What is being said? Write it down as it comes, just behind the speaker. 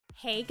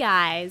Hey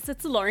guys,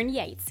 it's Lauren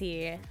Yates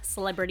here,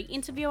 celebrity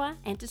interviewer,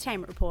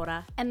 entertainment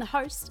reporter, and the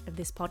host of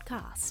this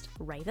podcast,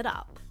 Rave It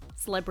Up,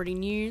 celebrity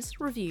news,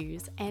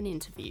 reviews, and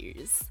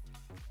interviews.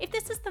 If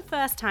this is the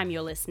first time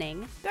you're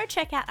listening, go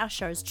check out our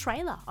show's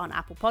trailer on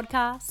Apple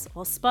Podcasts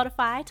or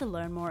Spotify to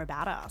learn more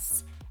about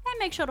us. And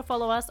make sure to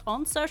follow us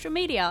on social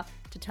media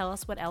to tell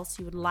us what else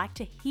you would like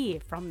to hear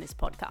from this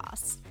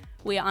podcast.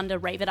 We are under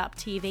Rave It Up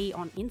TV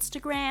on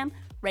Instagram,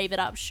 Rave It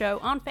Up Show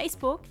on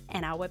Facebook,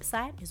 and our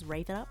website is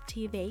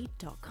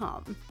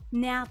raveituptv.com.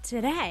 Now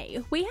today,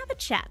 we have a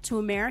chat to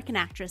American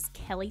actress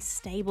Kelly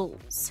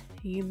Stables,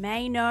 who you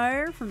may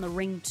know from The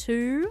Ring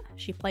 2.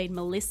 She played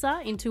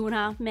Melissa in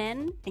 2.5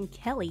 Men and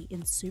Kelly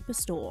in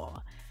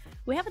Superstore.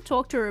 We have a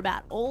talk to her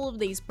about all of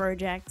these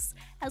projects,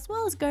 as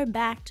well as go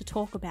back to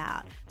talk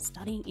about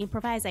studying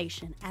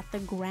improvisation at the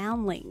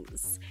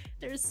Groundlings.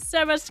 There's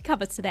so much to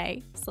cover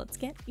today, so let's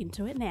get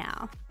into it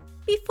now.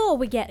 Before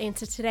we get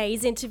into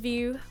today's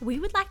interview, we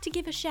would like to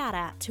give a shout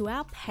out to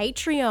our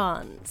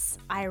Patreons,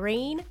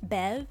 Irene,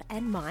 Bev,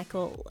 and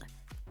Michael.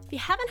 If you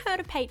haven't heard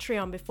of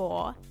Patreon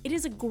before, it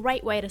is a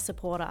great way to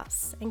support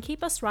us and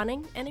keep us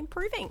running and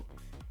improving.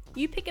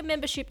 You pick a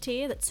membership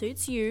tier that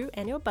suits you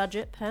and your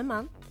budget per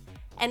month,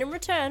 and in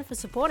return for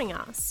supporting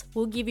us,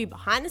 we'll give you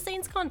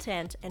behind-the-scenes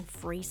content and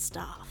free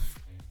stuff.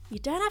 You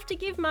don't have to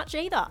give much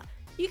either.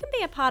 You can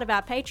be a part of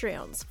our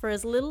Patreons for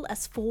as little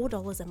as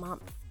 $4 a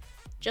month.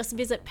 Just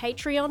visit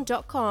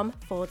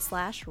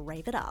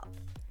patreon.com/raveitup.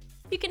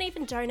 You can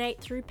even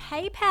donate through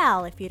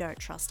PayPal if you don't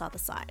trust other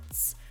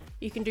sites.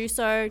 You can do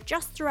so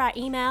just through our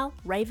email,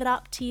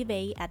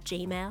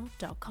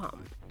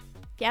 raveituptv@gmail.com.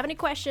 If you have any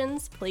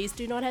questions, please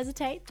do not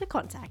hesitate to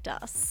contact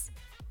us.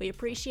 We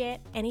appreciate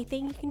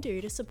anything you can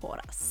do to support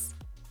us.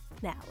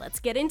 Now,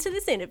 let's get into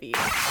this interview. 3,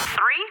 2,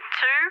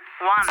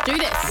 1. Let's do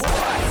this.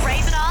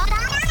 Rave it up.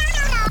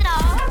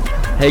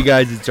 Hey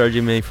guys, it's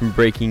RJ May from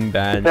Breaking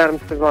Bad. Adam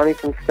Savani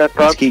from Step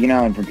Up. It's Keegan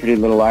Allen from Pretty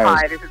Little Liars.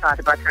 Hi, this is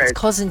Arthur Butler. It's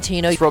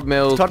Cosentino. It's Rob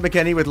Mills. Todd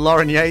McKenney with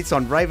Lauren Yates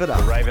on Rave It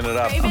Up. Raving it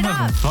up. I'm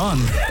having fun.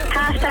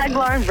 Hashtag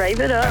Lauren, rave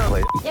it up.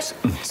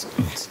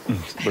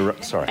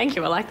 Sorry. Thank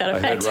you, I like that I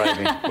heard effect.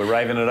 raving. We're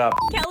raving it up.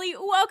 Kelly,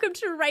 welcome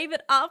to Rave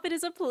It Up. It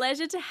is a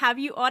pleasure to have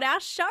you on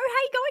our show. How are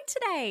you going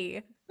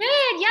today?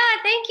 Good, yeah,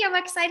 thank you. I'm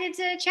excited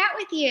to chat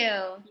with you.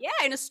 Yeah,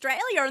 in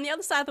Australia, on the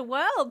other side of the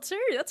world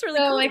too. That's really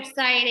So cool.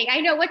 exciting.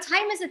 I know. What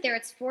time is it there?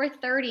 It's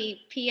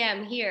 4:30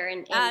 p.m. here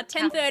in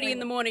 10:30 in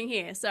the morning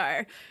here,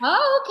 so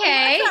Oh,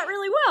 okay. works out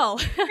really well.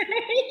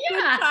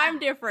 Yeah. Good time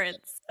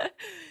difference.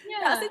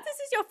 Yeah. Since this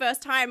is your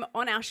first time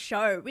on our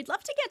show, we'd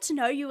love to get to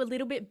know you a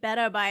little bit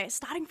better by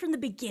starting from the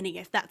beginning,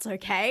 if that's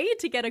okay,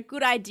 to get a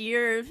good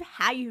idea of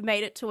how you've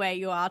made it to where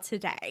you are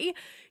today.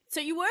 So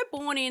you were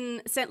born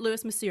in St.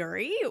 Louis,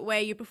 Missouri, where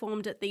you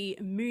performed at the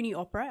Mooney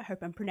Opera. I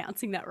hope I'm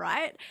pronouncing that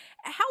right.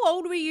 How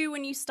old were you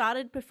when you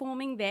started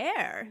performing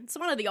there? It's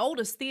one of the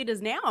oldest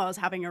theatres now, I was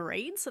having a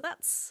read, so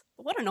that's,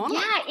 what an honor.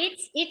 Yeah,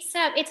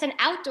 it's an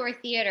outdoor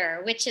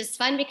theater, which is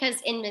fun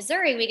because in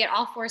Missouri we get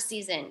all 4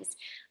 seasons.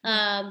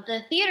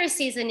 The theater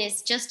season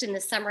is just in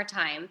the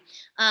summertime,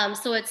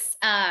 so it's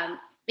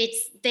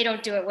they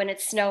don't do it when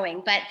it's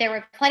snowing, but there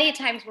were plenty of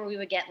times where we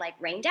would get like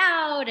rained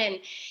out and,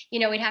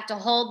 we'd have to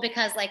hold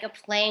because like a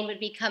plane would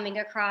be coming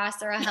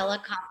across or a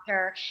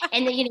helicopter.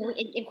 And then,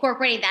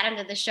 incorporating that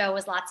into the show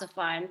was lots of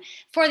fun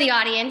for the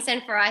audience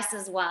and for us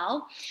as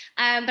well.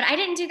 But I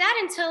didn't do that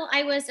until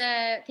I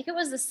think it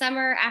was the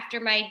summer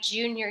after my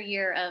junior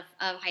year of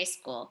high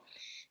school.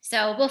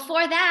 So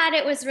before that,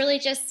 it was really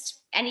just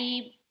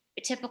any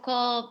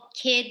typical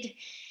kid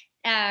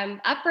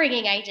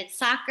upbringing. I did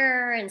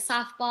soccer and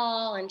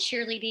softball and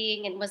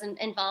cheerleading and wasn't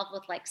involved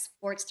with like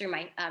sports through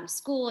my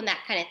school and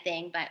that kind of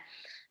thing. But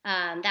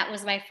that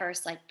was my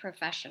first like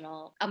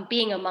professional,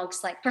 being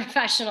amongst like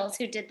professionals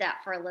who did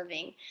that for a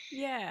living.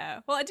 Yeah.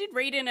 Well, I did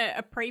read in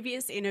a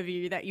previous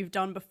interview that you've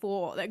done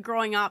before that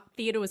growing up,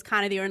 theatre was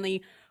kind of the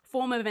only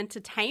form of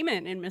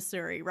entertainment in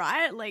Missouri,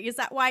 right? Like, is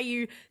that why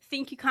you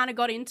think you kind of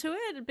got into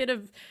it? A bit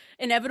of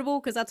inevitable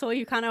because that's all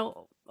you've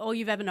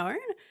ever known?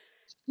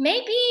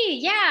 Maybe,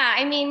 yeah.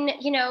 I mean,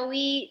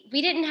 we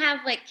didn't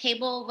have like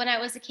cable when I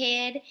was a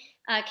kid,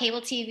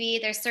 cable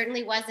TV. There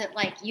certainly wasn't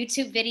like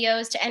YouTube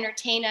videos to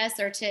entertain us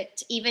or to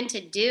even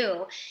to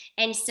do.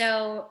 And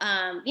so,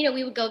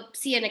 we would go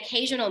see an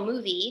occasional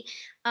movie.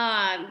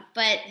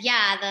 But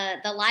yeah,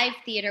 the live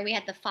theater, we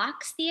had the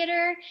Fox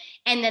Theater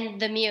and then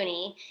the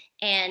Muni.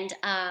 And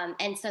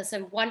so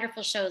some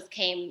wonderful shows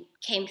came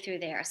through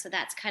there. So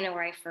that's kind of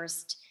where I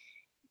first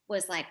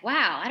was like,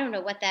 wow, I don't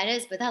know what that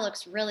is, but that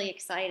looks really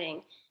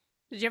exciting.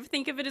 Did you ever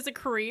think of it as a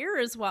career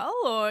as well?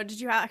 Or did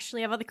you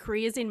actually have other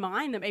careers in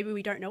mind that maybe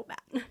we don't know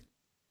about?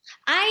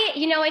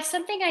 It's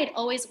something I'd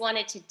always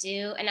wanted to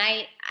do. And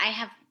I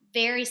have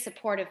very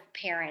supportive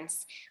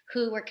parents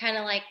who were kind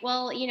of like,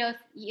 well,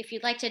 if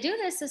you'd like to do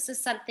this, this is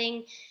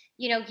something,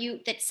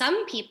 that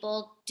some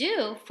people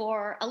do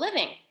for a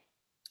living.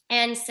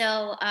 And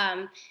so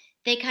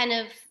they kind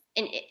of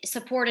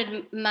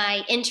supported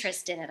my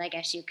interest in it, I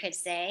guess you could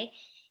say.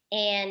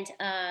 And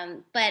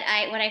but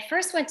when I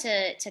first went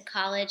to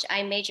college,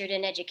 I majored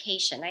in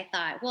education. I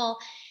thought, well,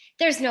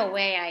 there's no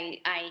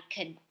way I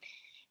could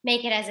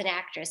make it as an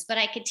actress, but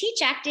I could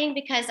teach acting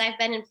because I've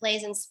been in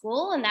plays in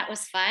school and that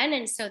was fun.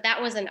 And so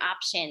that was an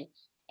option.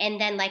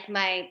 And then like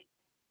my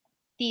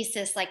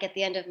thesis, like at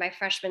the end of my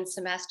freshman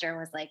semester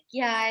was like,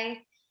 yeah,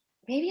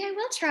 maybe I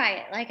will try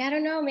it. Like, I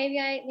don't know, maybe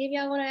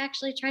I want to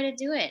actually try to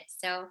do it.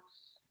 So,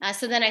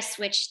 so then I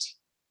switched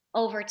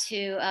over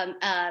to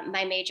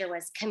my major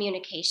was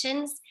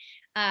communications,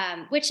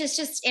 which is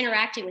just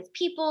interacting with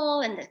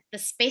people and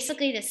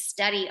basically the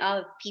study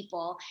of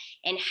people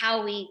and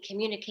how we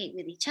communicate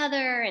with each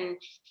other and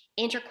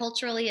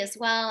interculturally as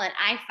well. And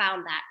I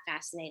found that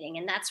fascinating.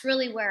 And that's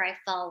really where I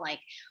felt like,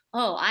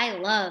 oh, I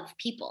love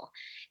people.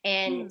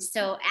 And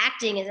so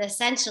acting is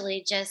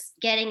essentially just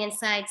getting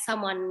inside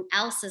someone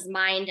else's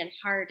mind and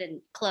heart and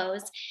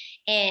clothes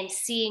and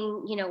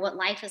seeing, what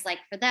life is like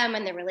for them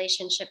and the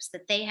relationships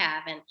that they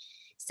have. And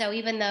so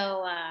even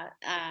though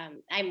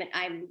I'm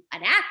an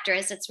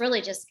actress, it's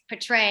really just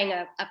portraying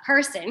a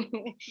person.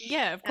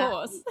 Yeah, of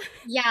course.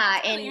 Yeah.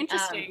 It's really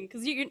interesting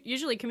because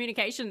usually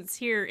communications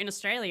here in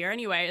Australia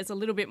anyway is a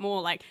little bit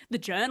more like the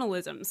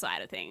journalism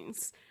side of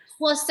things.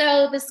 Well,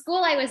 so the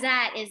school I was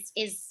at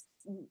is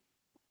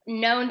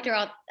known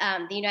throughout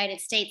the United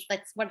States.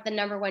 That's one of the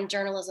number one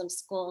journalism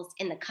schools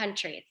in the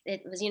country.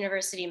 It was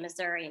University of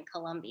Missouri in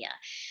Columbia.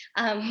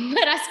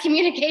 But us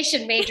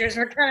communication majors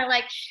were kind of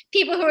like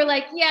people who were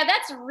like, yeah,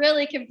 that's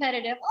really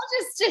competitive.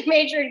 I'll just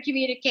major in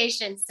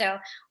communication. So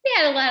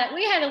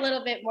we had a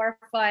little bit more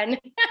fun.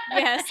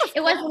 Yes.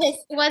 It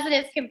wasn't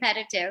as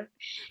competitive.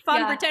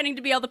 Fun pretending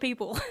to be other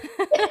people.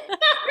 Who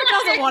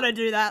doesn't want to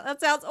do that?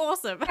 That sounds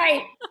awesome.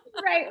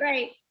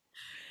 Right.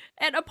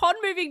 And upon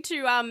moving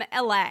to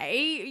LA,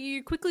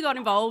 you quickly got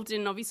involved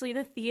in obviously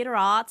the theatre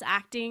arts,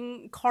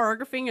 acting,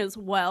 choreographing as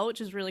well, which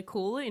is really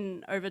cool,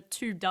 in over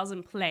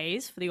 24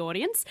 plays for the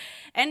audience.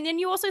 And then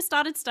you also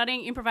started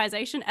studying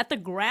improvisation at the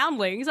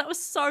Groundlings. That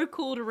was so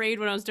cool to read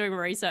when I was doing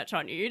research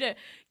on you, to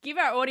give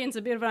our audience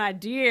a bit of an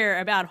idea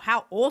about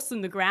how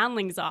awesome the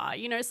Groundlings are.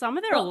 Some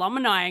of their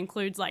alumni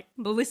includes like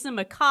Melissa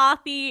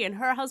McCarthy and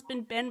her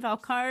husband Ben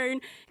Falcone.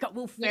 You got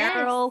Will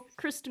Ferrell,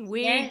 Kristen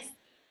Wiig. Yes.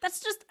 That's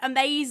just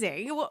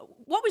amazing.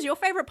 What was your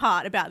favorite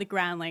part about the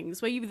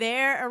Groundlings? Were you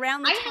there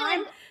around the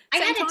time? I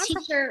had a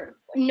teacher.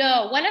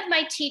 No, one of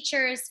my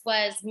teachers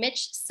was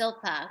Mitch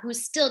Silpa, who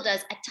still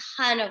does a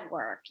ton of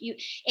work.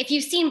 If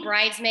you've seen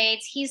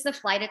Bridesmaids, he's the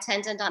flight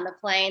attendant on the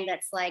plane.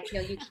 That's like,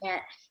 you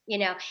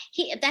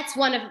can't. That's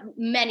one of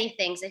many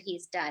things that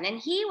he's done. And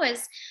he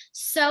was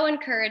so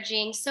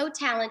encouraging, so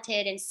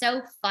talented, and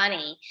so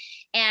funny.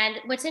 And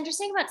what's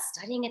interesting about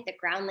studying at the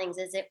Groundlings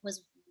is it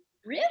was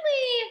really,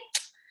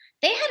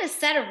 they had a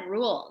set of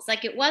rules.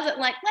 Like, it wasn't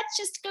like, let's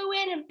just go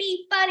in and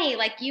be funny.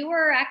 Like, you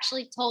were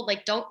actually told,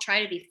 like, don't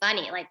try to be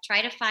funny. Like,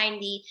 try to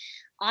find the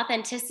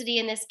authenticity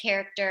in this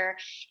character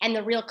and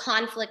the real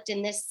conflict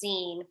in this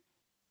scene.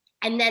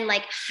 And then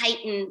like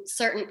heighten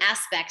certain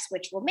aspects,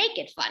 which will make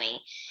it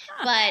funny.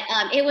 But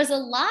it was a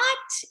lot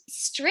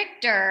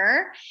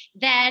stricter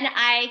than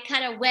I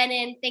kind of went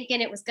in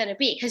thinking it was going to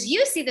be. Because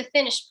you see the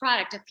finished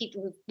product of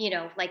people who,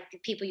 like the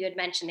people you had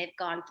mentioned, they've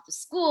gone to the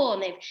school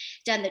and they've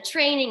done the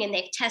training and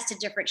they've tested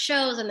different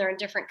shows and they're in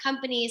different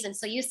companies. And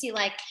so you see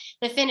like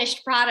the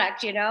finished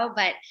product,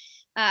 but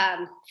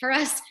for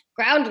us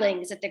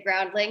Groundlings at the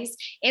Groundlings,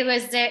 it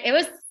was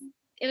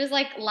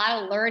like a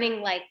lot of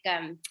learning, like,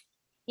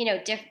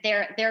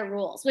 their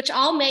rules, which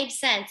all made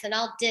sense and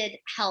all did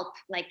help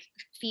like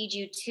feed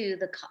you to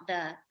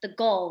the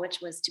goal, which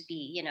was to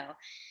be,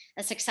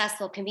 a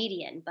successful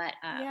comedian. But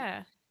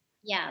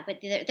but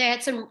they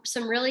had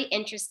some really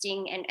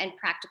interesting and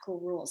practical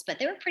rules, but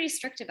they were pretty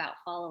strict about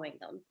following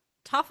them.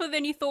 Tougher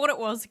than you thought it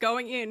was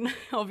going in,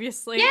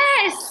 obviously.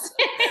 Yes.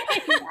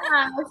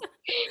 But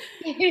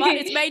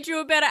it's made you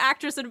a better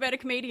actress and a better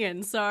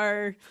comedian,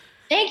 so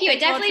thank you. It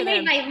definitely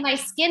made my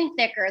skin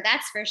thicker,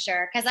 that's for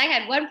sure. Because I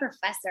had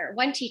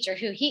one teacher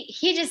who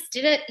he just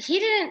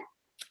didn't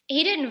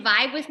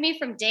vibe with me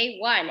from day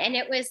one. And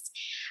it was,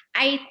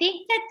 I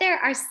think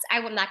that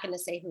I'm not going to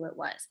say who it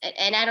was.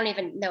 And I don't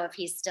even know if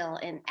he's still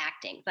in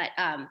acting. But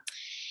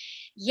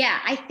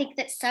I think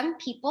that some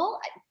people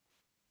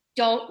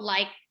don't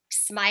like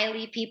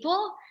smiley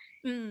people.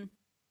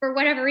 For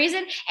whatever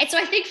reason. And so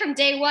I think from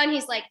day one,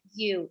 he's like,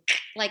 he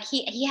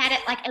had it,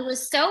 like, it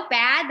was so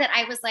bad that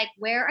I was like,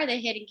 where are the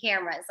hidden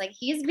cameras? Like,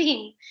 he's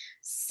being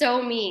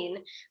so mean.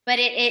 But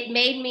it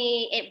made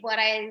me, what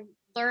I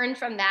learned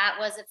from that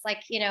was, it's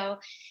like,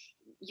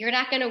 you're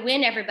not going to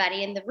win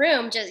everybody in the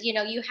room. Just,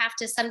 you have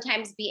to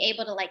sometimes be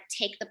able to like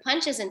take the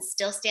punches and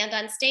still stand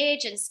on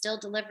stage and still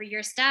deliver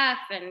your stuff.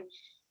 And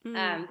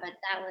but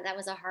that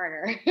was a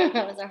harder.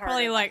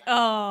 Probably like,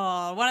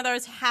 one of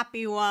those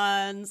happy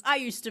ones. I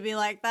used to be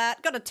like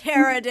that. Got to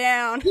tear her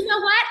down. You know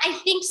what? I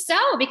think so,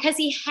 because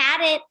he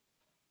hadn't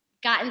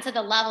gotten to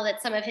the level that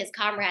some of his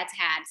comrades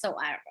had. So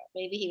I don't know.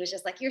 maybe he was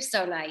just like, "You're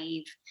so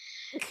naive."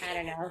 I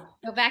don't know.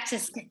 Go back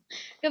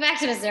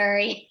to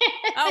Missouri.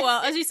 Oh,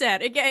 well, as you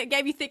said, it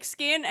gave you thick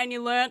skin and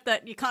you learnt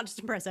that you can't just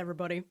impress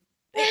everybody.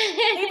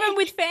 Even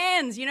with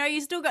fans, you know,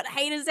 you still got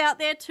haters out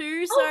there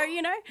too. So,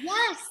 you know,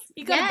 Yes.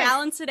 you got to yes,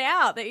 balance it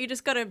out, that you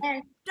just got to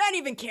yes. don't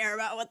even care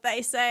about what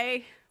they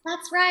say.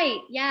 That's right.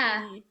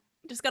 Yeah. You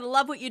just got to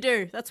love what you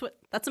do. That's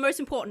the most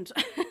important.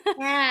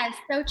 Yeah,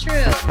 so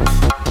true.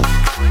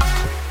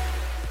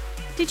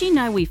 Did you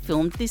know we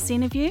filmed this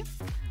interview?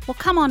 Well,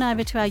 come on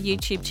over to our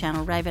YouTube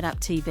channel, Rave It Up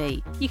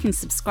TV. You can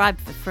subscribe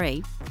for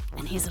free.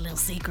 And here's a little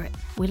secret.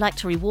 We like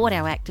to reward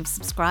our active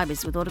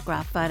subscribers with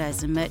autographed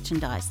photos and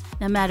merchandise,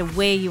 no matter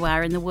where you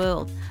are in the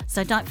world.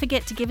 So don't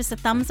forget to give us a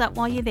thumbs up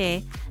while you're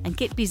there and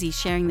get busy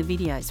sharing the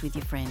videos with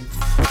your friends.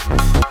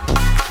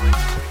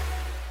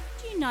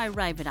 Do you know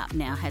Rave It Up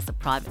now has a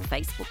private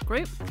Facebook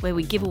group where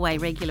we give away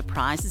regular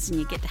prizes and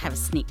you get to have a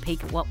sneak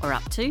peek at what we're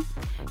up to?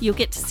 You'll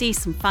get to see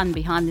some fun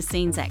behind the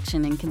scenes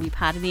action and can be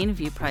part of the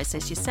interview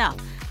process yourself,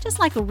 just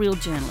like a real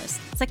journalist.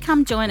 So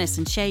come join us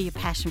and share your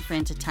passion for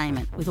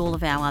entertainment with all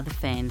of our other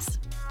fans.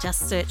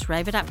 Just search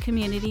Rave It Up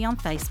Community on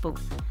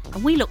Facebook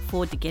and we look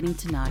forward to getting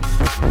to know you.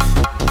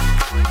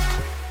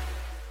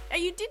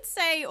 You did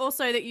say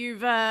also that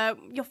you've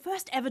your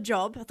first ever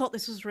job, I thought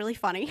this was really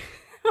funny,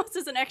 was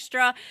as an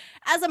extra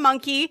as a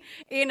monkey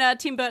in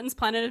Tim Burton's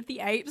Planet of the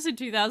Apes in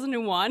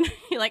 2001.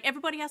 You're like,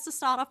 everybody has to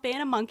start off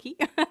being a monkey.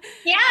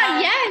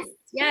 Yeah,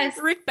 yes.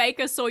 Rick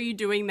Baker saw you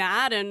doing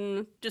that,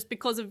 and just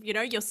because of, you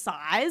know, your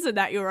size and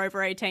that you're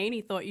over 18,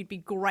 he thought you'd be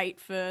great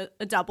for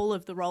a double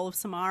of the role of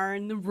Samara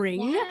in The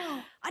Ring.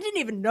 Yeah. I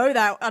didn't even know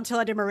that until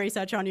I did my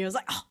research on you. I was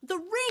like, oh, The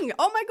Ring.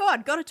 Oh my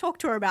God, got to talk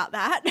to her about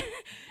that. Do you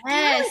really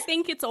Yes.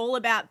 think it's all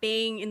about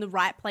being in the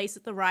right place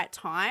at the right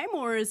time,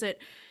 or is it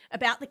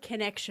about the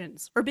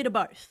connections, or a bit of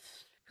both?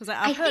 Because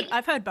I've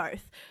heard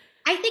both.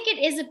 I think it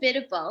is a bit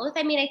of both.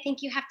 I mean, I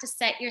think you have to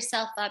set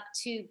yourself up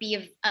to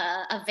be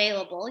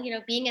available, you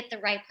know, being at the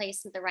right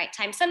place at the right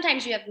time.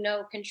 Sometimes you have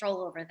no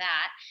control over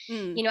that.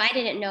 Mm. You know, I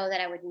didn't know that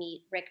I would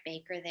meet Rick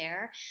Baker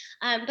there.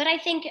 But I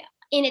think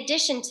in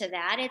addition to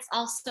that, it's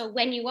also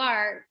when you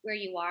are where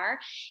you are,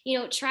 you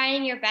know,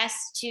 trying your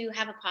best to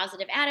have a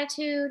positive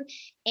attitude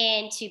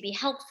and to be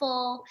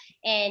helpful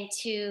and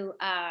to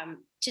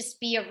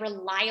just be a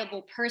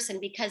reliable person,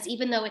 because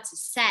even though it's a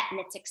set and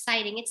it's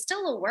exciting, it's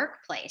still a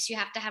workplace. You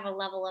have to have a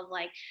level of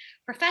like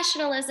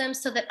professionalism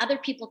so that other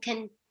people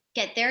can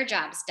get their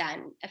jobs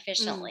done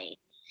efficiently.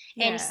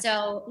 Yeah. And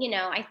so, you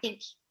know, I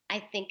think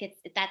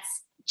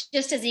that's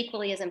just as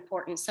equally as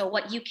important. So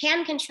what you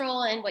can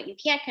control and what you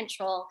can't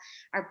control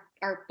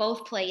are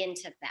both play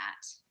into that.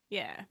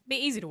 Yeah, be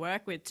easy to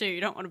work with too. You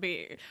don't want to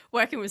be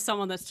working with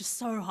someone that's just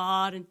so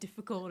hard and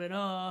difficult and bit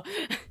of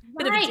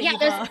a Right.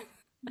 diva.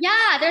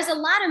 There's a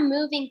lot of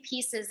moving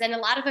pieces, and a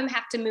lot of them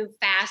have to move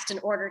fast in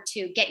order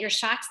to get your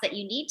shots that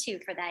you need to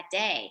for that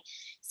day.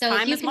 So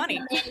Time if you is can money.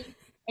 come in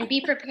and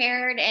be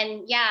prepared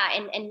and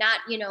not,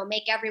 you know,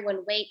 make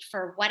everyone wait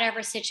for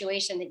whatever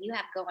situation that you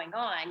have going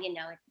on, you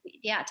know,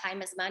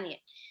 time is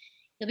money.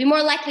 You'll be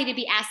more likely to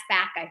be asked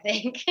back, I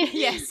think.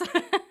 Yes.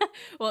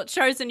 Well, it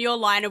shows in your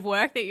line of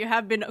work that you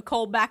have been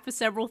called back for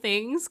several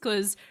things,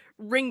 because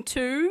Ring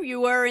 2, you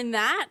were in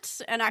that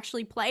and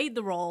actually played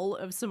the role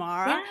of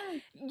Samara. Yeah.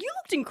 You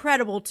looked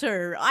incredible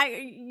too.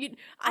 I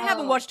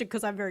haven't watched it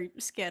because I'm very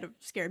scared of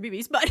scary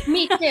movies, but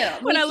Me too.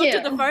 when I looked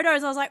at too. the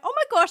photos, I was like, oh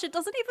my gosh, it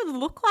doesn't even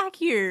look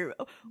like you.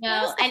 What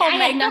No, was the and whole I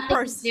had makeup nothing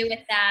process? to do with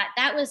that.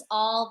 That was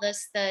all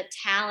the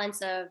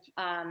talents of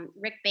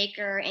Rick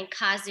Baker and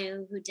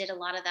Kazu, who did a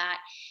lot of that,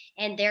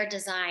 and their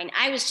design.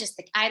 I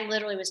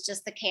literally was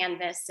just the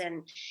canvas,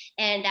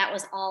 and that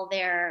was all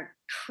their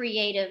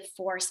creative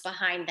force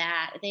behind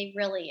that. They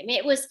really, I mean,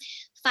 it was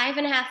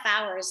 5.5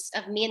 hours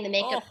of me in the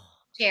makeup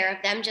chair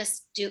of them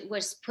just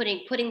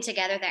putting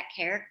together that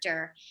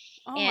character.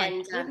 Oh my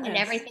And goodness.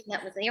 everything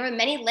there were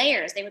many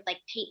layers. They would like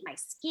paint my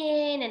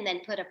skin and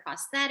then put a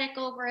prosthetic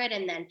over it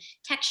and then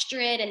texture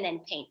it and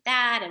then paint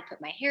that and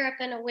put my hair up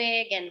in a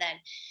wig and then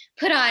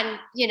put on,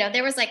 you know,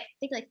 there was like, I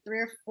think like 3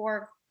 or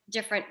 4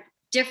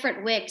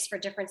 different wigs for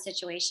different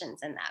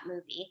situations in that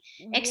movie.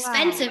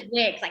 Expensive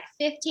wigs, like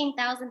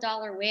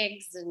 $15,000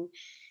 wigs, and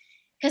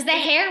because the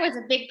hair was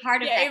a big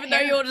part of that. Even though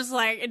you were just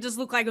like, it just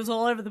looked like it was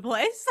all over the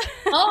place.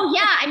 Oh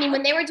yeah, I mean,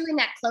 when they were doing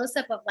that close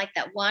up of like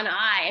that one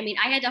eye, I mean,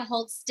 I had to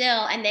hold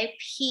still, and they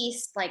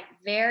pieced like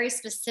very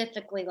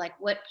specifically like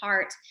what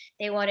part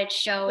they wanted The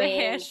showing.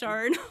 hair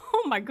shown.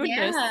 Oh my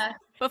goodness. Yeah.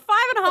 For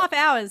 5.5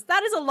 hours,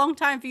 that is a long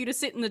time for you to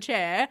sit in the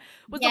chair.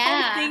 Was the whole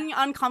Yeah. thing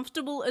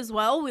uncomfortable as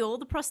well with all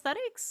the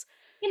prosthetics?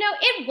 You know,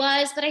 it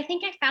was, but I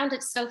think I found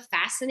it so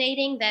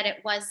fascinating that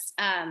it was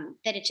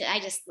I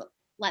just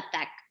let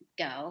that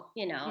go,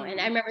 you know. And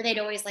I remember they'd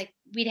always like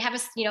we'd have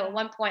at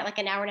one point, like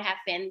an hour and a half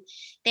in,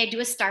 they'd do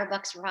a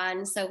Starbucks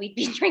run. So we'd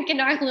be drinking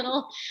our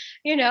little,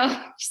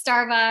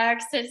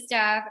 Starbucks and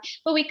stuff,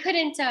 but we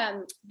couldn't,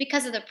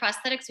 because of the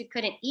prosthetics, we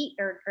couldn't eat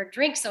or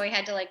drink. So we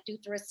had to like do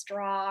through a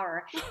straw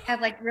or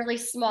have like really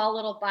small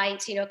little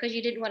bites, cause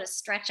you didn't want to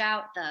stretch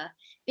out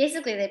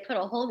basically they put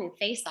a whole new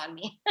face on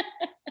me.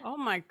 Oh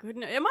my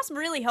goodness. It must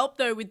really help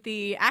though with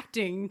the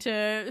acting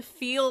to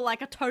feel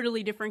like a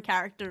totally different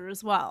character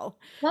as well.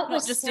 Not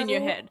just in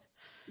your head.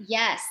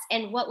 Yes.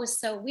 And what was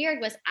so weird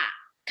was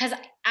because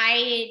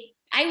I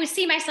would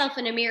see myself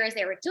in a mirror as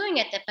they were doing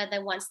it, but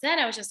then once then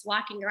I was just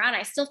walking around,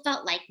 I still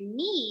felt like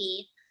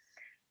me,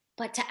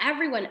 but to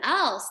everyone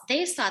else,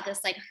 they saw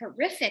this like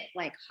horrific,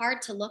 like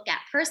hard to look at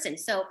person.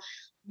 So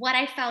what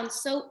I found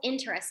so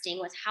interesting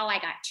was how I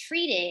got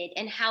treated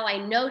and how I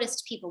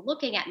noticed people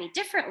looking at me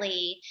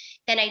differently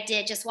than I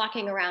did just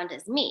walking around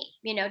as me,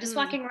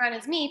 walking around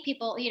as me,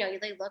 people,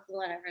 they look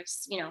whatever,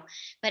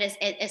 but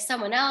as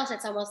someone else,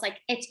 it's almost like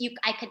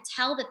I could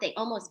tell that they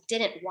almost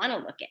didn't want to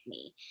look at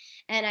me.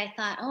 And I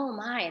thought, oh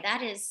my,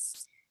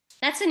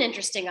 that's an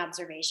interesting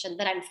observation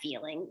that I'm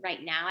feeling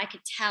right now. I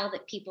could tell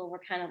that people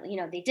were kind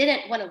of, they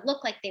didn't want to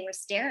look like they were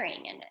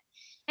staring, and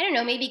I don't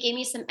know, maybe gave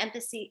me some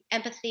empathy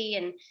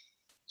and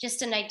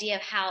just an idea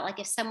of how, like,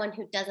 if someone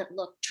who doesn't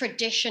look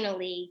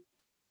traditionally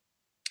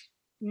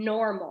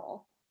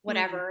normal,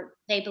 whatever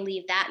they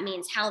believe that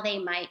means, how they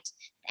might,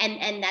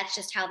 and that's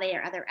just how they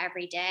are other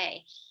every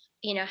day,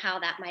 how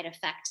that might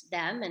affect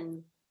them.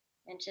 And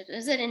it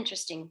was an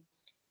interesting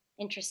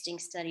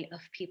study of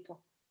people.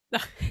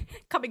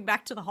 Coming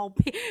back to the whole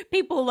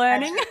people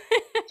learning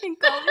in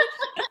college.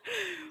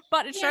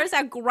 But it shows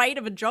how great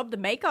of a job the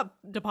makeup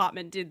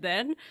department did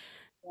then.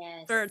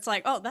 Yes. Where it's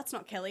like, oh, that's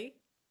not Kelly.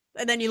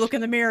 And then you look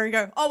in the mirror and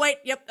go, oh, wait,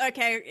 yep,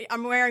 okay,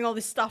 I'm wearing all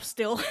this stuff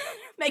still.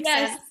 Makes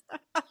sense.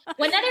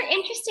 One other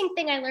interesting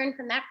thing I learned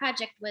from that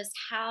project was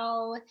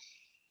how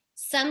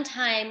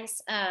sometimes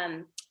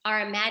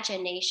our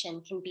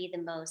imagination can be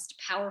the most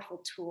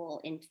powerful tool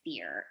in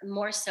fear,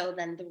 more so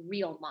than the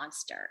real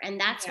monster.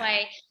 And that's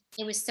why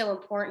it was so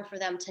important for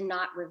them to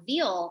not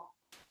reveal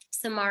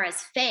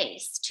Samara's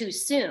face too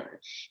soon,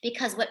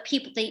 because what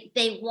people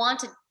they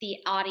wanted the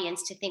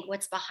audience to think,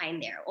 what's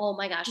behind there? Oh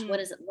my gosh, what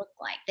does it look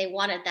like? They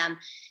wanted them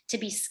to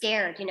be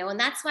scared, and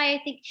that's why I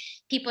think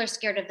people are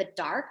scared of the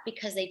dark,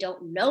 because they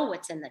don't know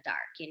what's in the dark,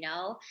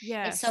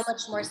 It's so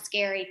much more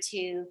scary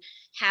to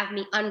have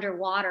me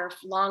underwater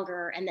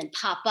longer and then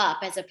pop up,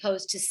 as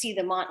opposed to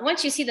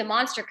once you see the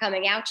monster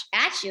coming out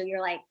at you,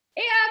 you're like,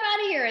 hey, I'm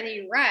out of here, and then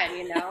you run,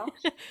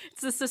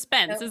 It's the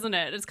suspense, isn't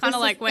it? It's kind of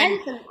like when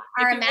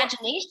our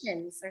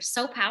imaginations are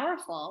so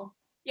powerful.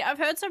 Yeah, I've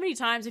heard so many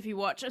times, if you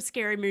watch a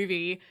scary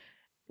movie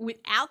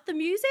without the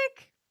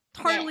music,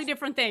 totally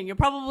different thing. You'll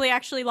probably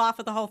actually laugh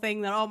at the whole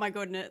thing, that, oh my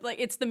goodness, like,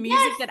 it's the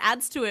music that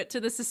adds to it,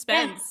 to the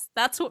suspense.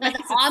 That's what makes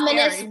it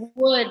ominous scary.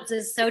 Woods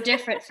is so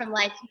different from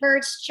like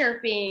birds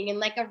chirping and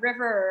like a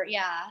river.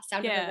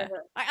 Sound of a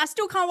river. I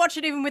still can't watch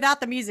it even without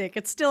the music.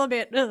 It's still a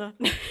bit, because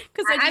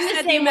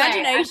the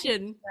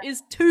imagination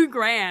is too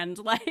grand.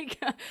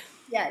 Like,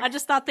 I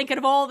just start thinking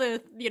of all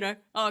the,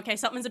 oh, okay,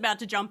 something's about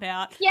to jump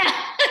out. Yeah.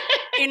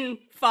 In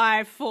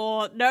 5,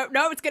 4, no,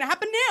 it's going to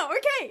happen now.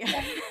 Okay.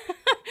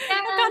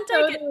 I can't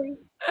take it.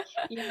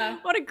 Yeah.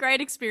 What a great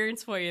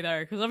experience for you,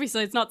 though, because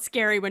obviously it's not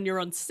scary when you're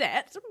on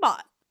set,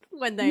 but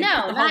when they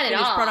put the whole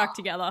finished product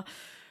together.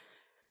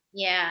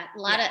 Yeah,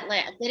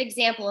 a good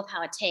example of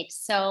how it takes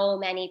so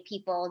many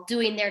people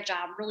doing their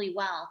job really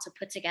well to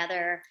put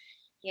together,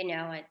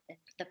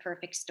 the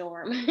perfect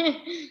storm.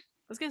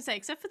 I was going to say,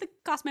 except for the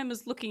cast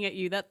members looking at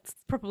you, that's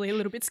probably a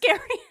little bit scary.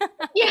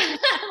 Yeah,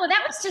 well,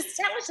 that was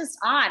just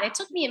odd. It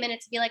took me a minute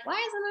to be like, why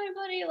isn't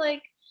anybody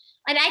like,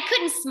 and I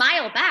couldn't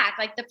smile back.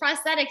 Like, the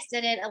prosthetics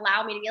didn't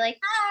allow me to be like,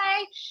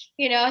 hi,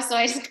 so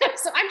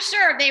I'm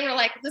sure they were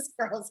like, this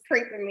girl's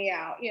creeping me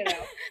out,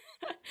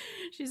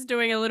 She's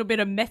doing a little bit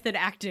of method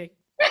acting,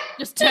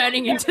 just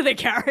turning into the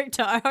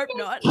character. I hope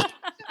not.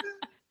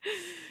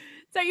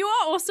 So you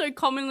are also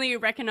commonly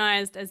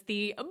recognized as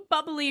the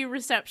bubbly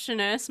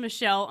receptionist,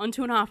 Michelle, on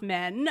 2.5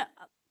 Men.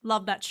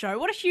 Love that show.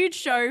 What a huge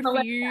show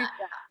for you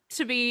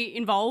to be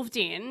involved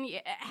in.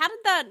 How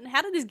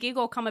did this gig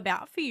all come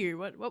about for you?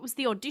 What was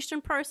the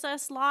audition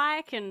process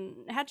like, and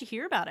how'd you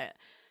hear about it?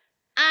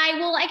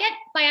 I get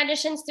my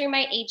auditions through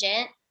my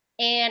agent,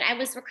 and I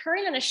was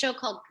recurring on a show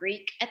called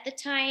Greek at the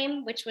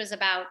time, which was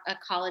about a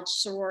college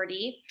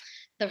sorority,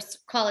 the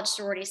college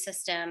sorority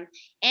system.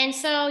 And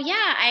so,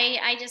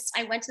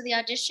 I went to the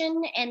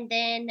audition, and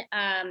then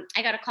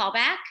I got a call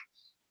back,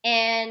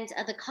 and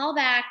the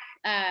callback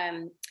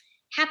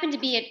happened to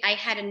be, I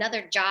had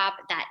another job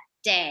that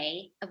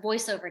day, a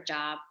voiceover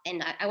job,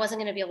 and I wasn't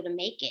going to be able to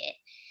make it.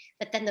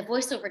 But then the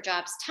voiceover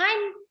job's time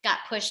got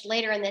pushed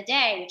later in the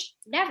day, which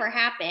never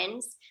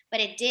happens, but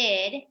it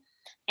did.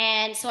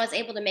 And so I was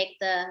able to make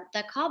the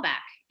callback.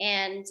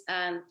 And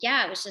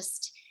it was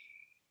just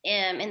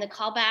in the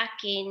callback.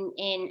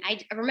 I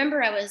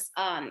remember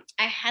I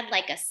had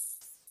like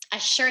a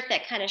shirt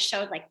that kind of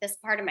showed like this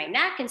part of my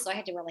neck, and so I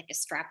had to wear like a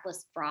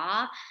strapless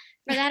bra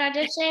for that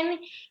audition,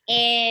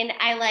 and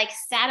I like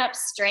sat up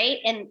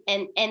straight, and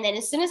then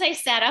as soon as I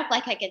sat up,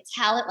 like I could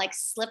tell it like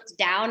slipped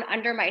down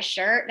under my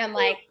shirt, and I'm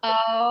like,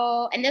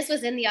 oh, and this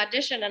was in the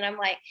audition, and I'm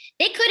like,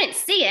 they couldn't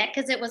see it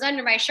because it was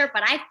under my shirt,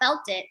 but I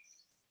felt it,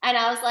 and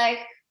I was like,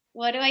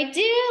 what do I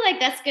do? Like,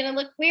 that's gonna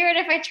look weird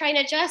if I try and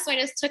adjust. So I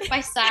just took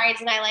my sides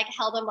and I like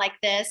held them like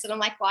this, and I'm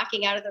like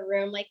walking out of the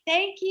room like,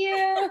 thank you.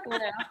 You know?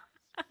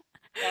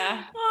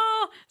 Yeah.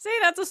 Oh, see,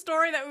 that's a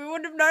story that we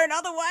wouldn't have known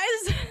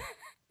otherwise.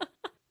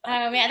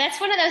 Yeah, that's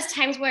one of those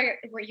times where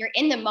you're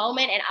in the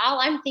moment, and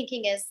all I'm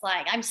thinking is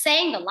like, I'm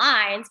saying the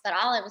lines, but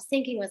all I was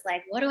thinking was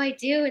like, what do I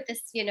do with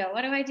this? You know,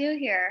 what do I do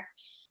here?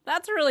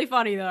 That's really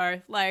funny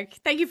though. Like,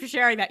 thank you for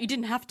sharing that. You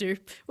didn't have to.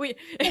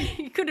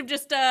 You could have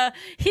just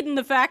hidden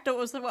the fact that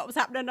was what was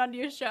happening under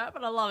your shirt,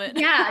 but I love it.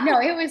 Yeah, no,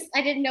 I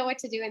didn't know what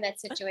to do in that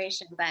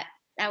situation, but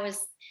it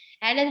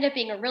ended up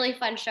being a really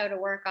fun show to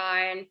work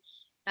on.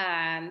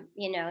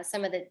 You know,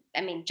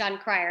 John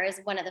Cryer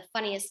is one of the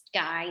funniest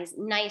guys,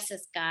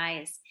 nicest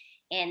guys.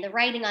 And the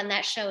writing on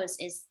that show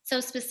is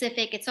so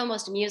specific. It's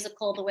almost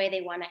musical the way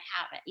they want to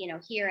have it, you know,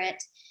 hear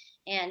it.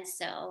 And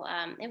so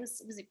it was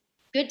a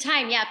good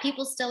time. Yeah,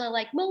 people still are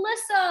like,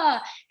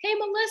 Melissa, hey,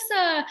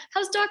 Melissa,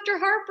 how's Dr.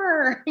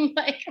 Harper? I'm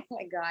like, oh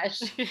my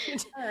gosh.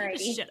 All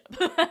righty. Shut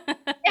up.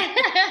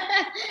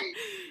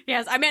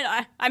 Yes, I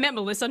meant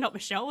Melissa, not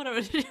Michelle.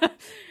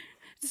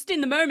 Just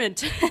in the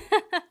moment.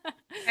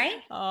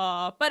 Right?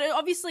 But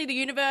obviously the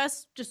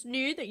universe just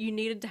knew that you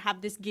needed to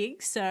have this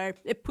gig, so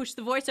it pushed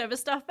the voiceover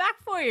stuff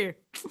back for you.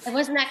 It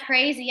wasn't that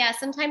crazy. Yeah,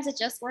 sometimes it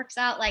just works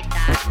out like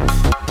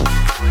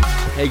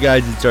that. Hey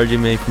guys, it's RJ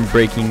May from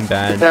Breaking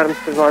Bad. Adam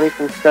Savani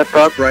from Step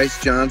Up.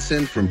 Bryce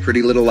Johnson from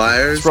Pretty Little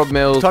Liars. It's Rob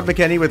Mills. Todd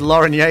McKenney with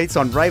Lauren Yates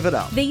on Rave It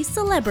Up. These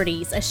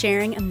celebrities are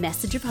sharing a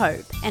message of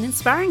hope and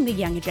inspiring the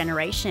younger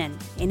generation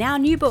in our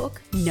new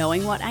book,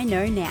 Knowing What I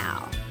Know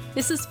Now.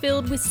 This is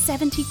filled with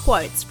 70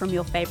 quotes from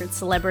your favourite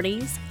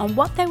celebrities on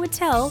what they would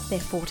tell their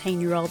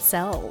 14-year-old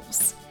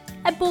selves.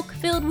 A book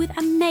filled with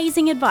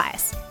amazing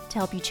advice to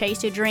help you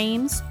chase your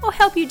dreams or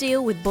help you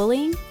deal with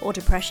bullying or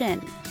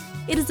depression.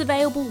 It is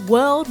available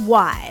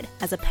worldwide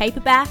as a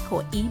paperback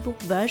or ebook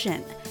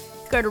version.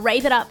 Go to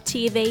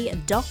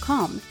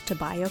raveituptv.com to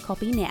buy your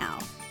copy now.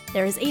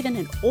 There is even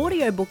an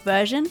audiobook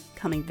version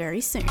coming very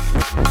soon.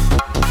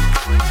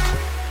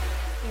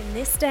 In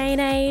this day and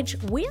age,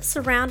 we're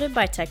surrounded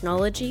by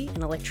technology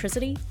and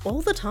electricity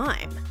all the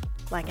time,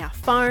 like our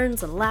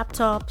phones and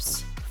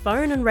laptops,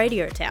 phone and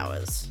radio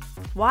towers,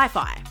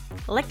 Wi-Fi,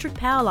 electric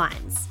power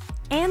lines,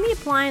 and the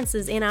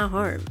appliances in our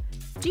home.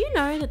 Do you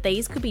know that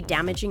these could be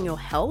damaging your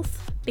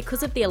health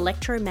because of the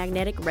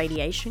electromagnetic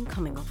radiation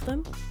coming off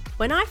them?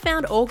 When I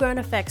found Orgone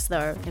Effects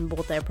though and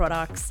bought their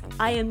products,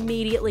 I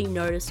immediately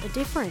noticed a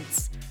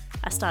difference.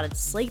 I started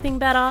sleeping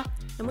better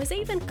and was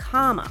even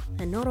calmer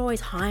and not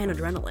always high on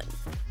adrenaline.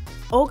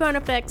 Orgone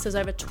Effects has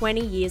over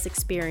 20 years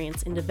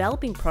experience in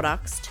developing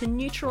products to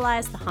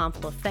neutralise the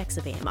harmful effects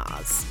of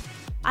EMRs.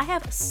 I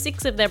have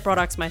 6 of their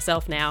products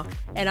myself now,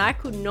 and I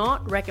could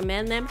not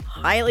recommend them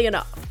highly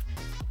enough.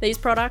 These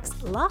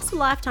products last a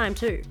lifetime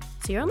too,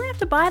 so you only have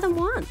to buy them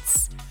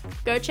once.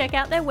 Go check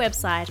out their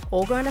website,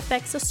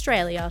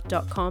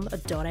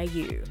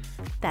 orgoneeffectsaustralia.com.au.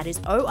 That is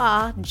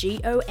ORGONE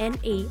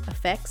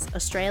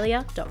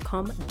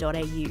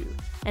effectsaustralia.com.au.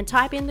 And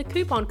type in the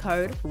coupon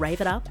code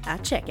RAVEITUP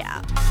at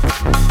checkout.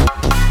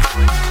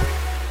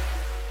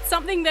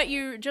 Something that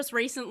you just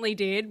recently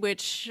did,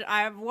 which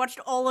I've watched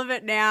all of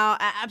it now,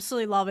 I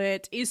absolutely love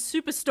it, is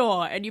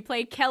Superstore, and you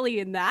played Kelly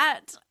in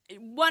that.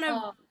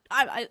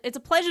 It's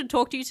a pleasure to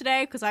talk to you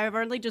today because I've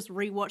only just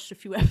rewatched a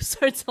few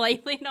episodes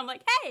lately, and I'm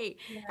like, hey,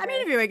 I'm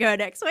interviewing her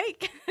next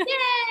week. Yay!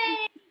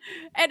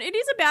 And it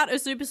is about a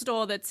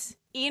superstore that's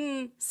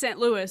in St.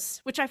 Louis,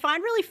 which I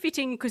find really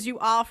fitting because you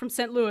are from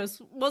St. Louis.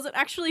 Was it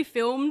actually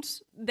filmed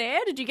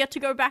there? Did you get to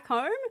go back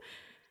home?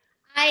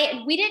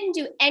 We didn't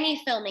do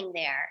any filming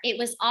there. It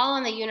was all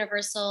on the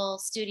Universal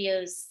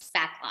Studios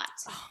backlot.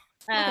 Oh,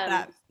 look at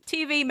that.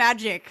 TV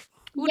magic.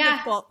 Wouldn't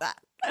have thought that.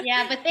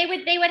 Yeah, but they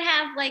would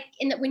have like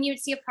when you would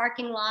see a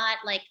parking lot,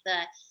 like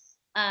the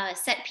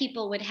set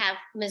people would have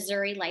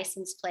Missouri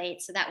license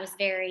plates. So that was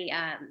very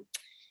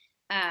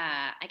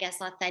I guess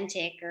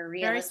authentic or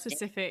realistic. Very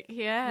specific,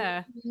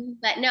 yeah.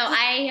 But no,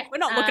 we're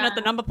not looking at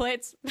the number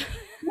plates.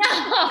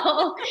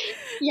 No.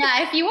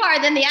 Yeah, if you are,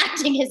 then the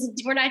acting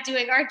we're not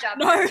doing our job.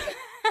 No.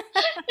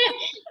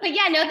 But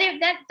yeah, no,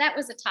 that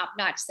was a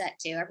top-notch set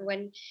too.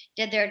 Everyone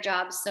did their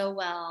job so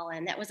well,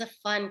 and that was a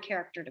fun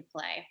character to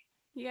play.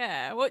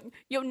 Yeah, well,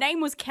 your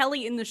name was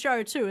Kelly in the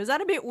show too. Is that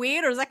a bit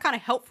weird, or is that kind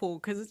of helpful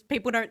because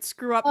people don't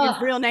screw up your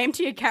real name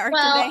to your character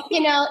name?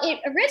 Well,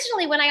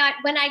 originally when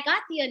I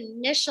got the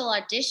initial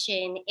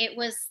audition, it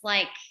was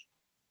like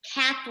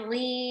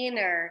Kathleen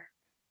or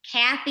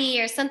Kathy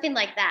or something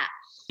like that.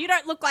 You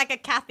don't look like a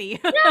Kathy.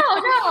 No.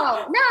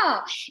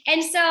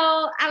 And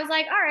so I was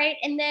like, all right,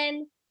 and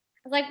then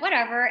I was like,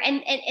 whatever.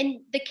 And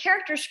the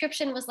character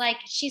description was like,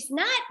 she's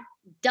not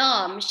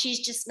dumb, she's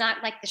just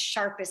not like the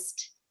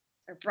sharpest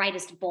or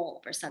brightest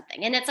bulb or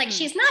something. And it's like,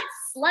 she's not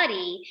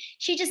slutty.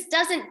 She just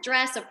doesn't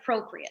dress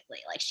appropriately.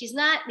 Like she's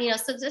not,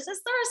 so there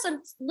are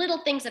some little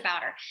things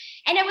about her.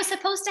 And I was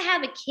supposed to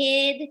have a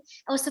kid.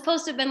 I was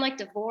supposed to have been like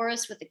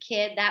divorced with a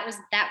kid.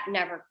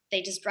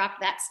 They just dropped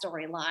that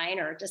storyline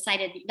or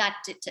decided not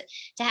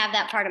to have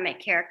that part of my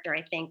character,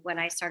 I think, when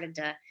I started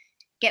to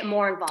get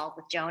more involved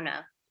with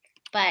Jonah.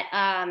 But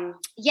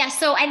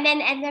so and then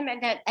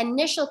the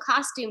initial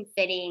costume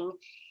fitting,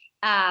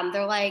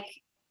 they're like,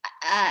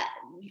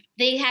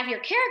 they have your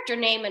character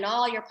name and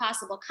all your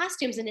possible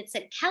costumes, and it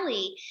said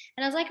Kelly,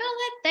 and I was like,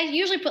 oh, they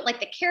usually put like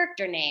the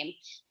character name,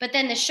 but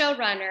then the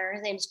showrunner,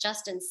 his name's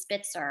Justin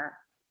Spitzer,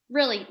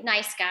 really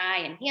nice guy,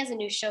 and he has a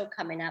new show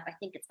coming up. I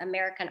think it's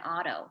American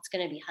Auto. It's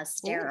going to be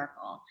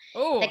hysterical.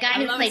 The guy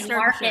who played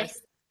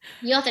Marcus.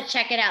 You'll have to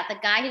check it out. The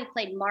guy who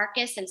played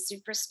Marcus in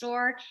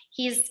Superstore,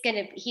 he's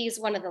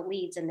one of the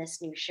leads in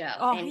this new show.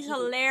 Oh, and he's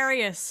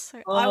hilarious.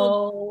 I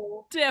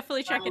will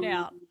definitely check it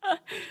out.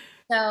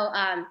 So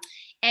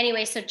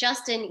anyway, so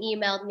Justin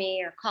emailed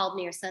me or called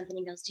me or something.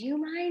 He goes, do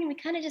you mind? We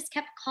kind of just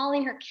kept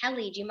calling her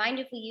Kelly. Do you mind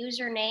if we use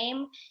your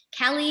name,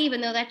 Kelly, even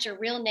though that's your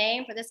real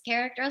name for this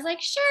character? I was like,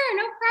 sure,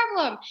 no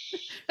problem.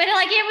 But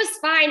like, it was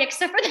fine,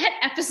 except for that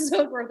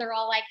episode where they're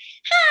all like,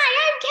 hi,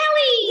 I'm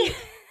Kelly.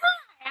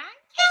 Hi, I'm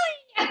Kelly.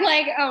 I'm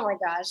like, oh my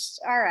gosh,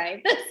 all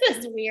right, this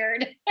is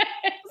weird.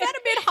 Was that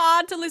a bit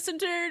hard to listen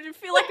to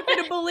feel like a bit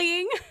of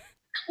bullying?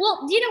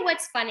 Well, you know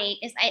what's funny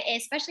is,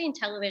 especially in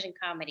television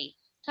comedy,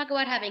 talk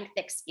about having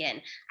thick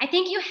skin. I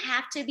think you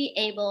have to be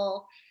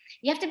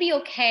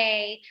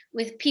okay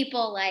with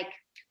people like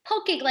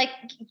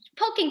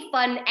poking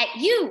fun at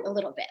you a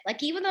little bit.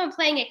 Like, even though I'm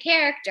playing a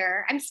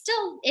character, I'm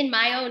still in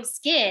my own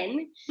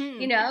skin,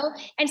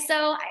 And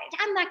so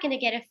I'm not going to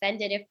get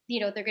offended if,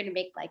 they're going to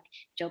make like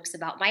jokes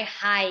about my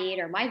height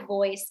or my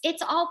voice.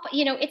 It's all,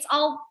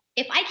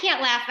 if I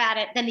can't laugh at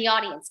it, then the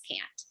audience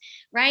can't.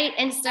 Right.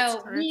 And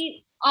so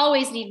we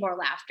always need more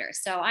laughter.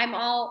 So I'm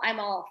all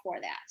for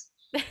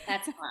that.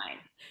 That's fine.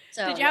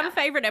 So did you have a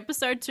favorite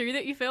episode too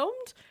that you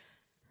filmed?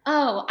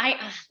 Oh, I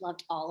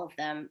loved all of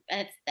them.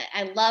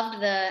 I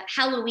loved the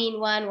Halloween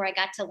one where I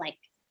got to like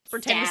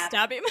pretend to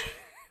stab him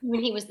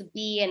when he was the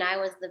bee and I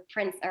was the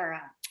prince, or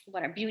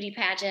a beauty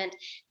pageant.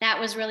 That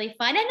was really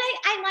fun. And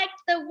I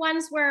liked the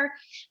ones where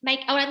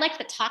I liked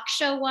the talk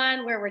show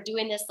one where we're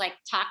doing this like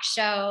talk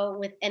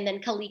show and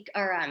then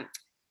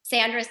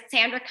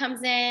Sandra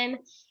comes in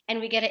and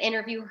we get to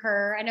interview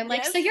her, and I'm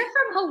like, so you're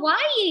from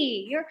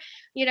Hawaii, you're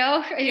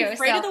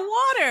afraid of the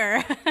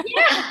water.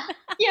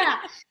 yeah,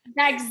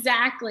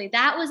 exactly.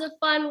 That was a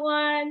fun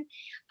one.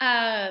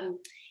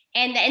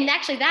 And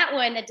actually that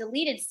one, the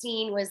deleted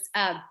scene was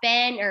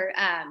Ben or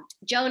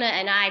Jonah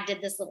and I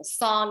did this little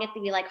song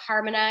we like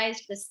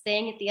harmonized this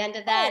thing at the end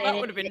of that. Oh, that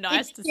would have been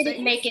nice to see. It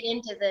didn't make it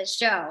into the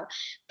show,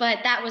 but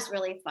that was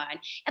really fun.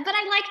 But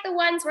I like the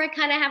ones where I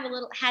kind of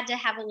had to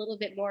have a little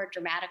bit more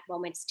dramatic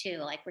moments too,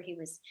 like where he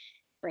was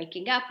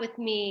breaking up with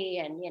me,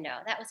 and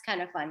that was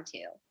kind of fun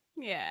too.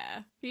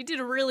 Yeah, you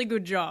did a really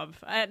good job,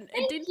 and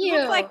it did you.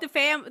 Look like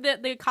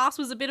the cast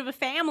was a bit of a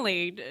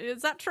family.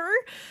 Is that true?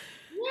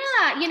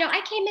 Yeah,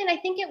 I came in, I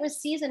think it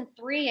was season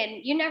 3,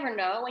 and you never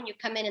know when you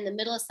come in the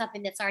middle of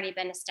something that's already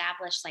been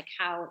established, like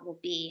how it will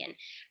be. And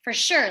for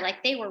sure,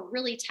 like they were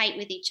really tight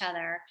with each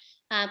other,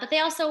 but they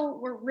also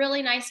were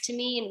really nice to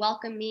me and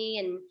welcomed me,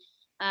 and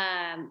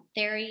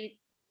very,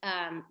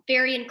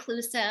 very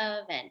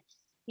inclusive, and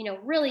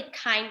really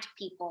kind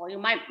people.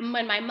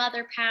 When my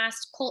mother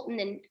passed,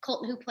 Colton,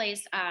 who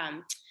plays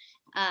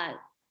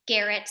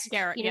Garrett,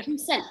 he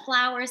sent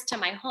flowers to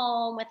my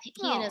home. He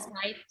and his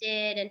wife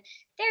did, and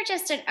they're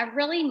just a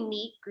really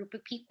neat group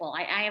of people.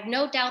 I have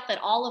no doubt that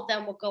all of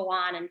them will go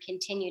on and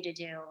continue to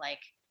do like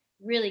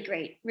really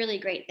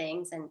great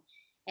things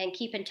and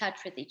keep in touch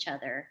with each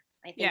other.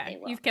 I think they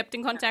will. You've kept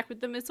in contact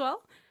with them as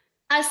well?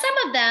 Some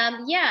of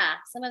them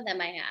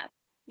I have.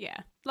 Yeah,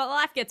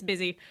 life gets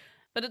busy.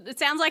 But it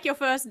sounds like your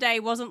first day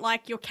wasn't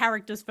like your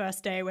character's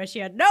first day where she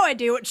had no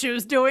idea what she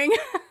was doing.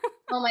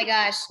 Oh my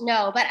gosh,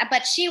 no. But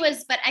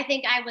I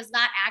think I was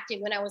not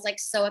acting when I was like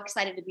so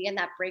excited to be in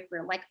that break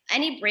room. Like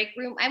any break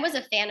room, I was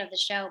a fan of the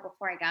show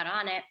before I got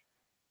on it.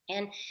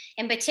 And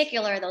in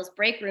particular, those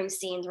break room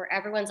scenes where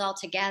everyone's all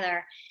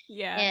together.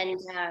 Yeah. And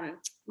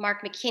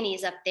Mark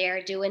McKinney's up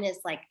there doing his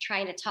like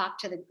trying to talk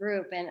to the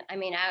group. And I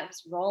mean, I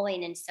was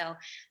rolling. And so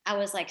I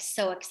was like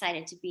so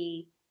excited to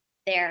be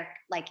there,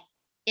 like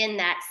in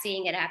that,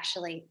 seeing it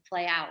actually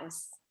play out.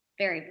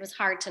 It was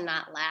hard to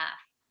not laugh.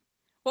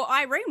 Well,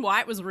 Irene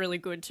White was really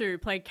good too,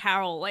 played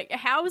Carol. Like,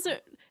 how was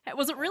it?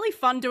 Was it really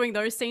fun doing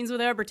those scenes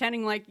with her,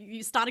 pretending like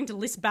you're starting to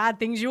list bad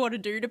things you want to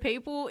do to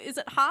people? Is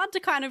it hard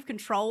to kind of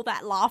control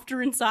that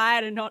laughter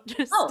inside and not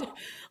just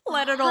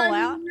let it all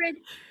out?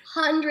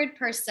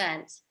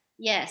 100%.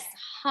 Yes,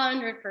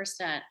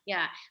 100%.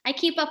 Yeah, I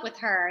keep up with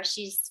her.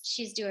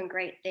 She's doing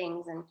great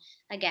things, and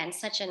again,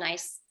 such a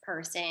nice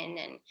person.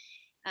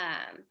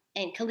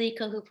 And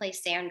Kaliko, who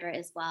plays Sandra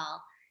as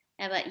well.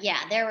 But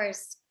yeah, there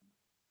was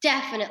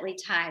definitely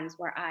times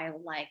where I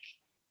like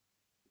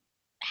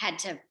had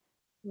to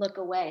look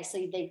away so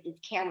the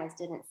cameras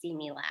didn't see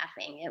me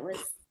laughing. It was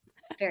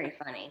very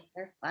funny.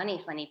 They're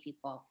funny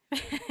people.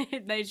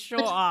 They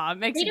sure are. It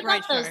makes a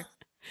great show.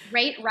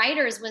 Great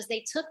writers was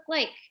they took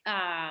like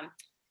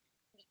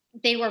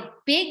they were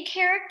big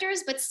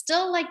characters but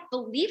still like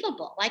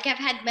believable. Like I've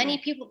had many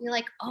people be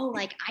like, oh,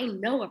 like I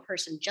know a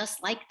person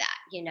just like that,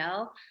 you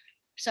know.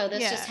 So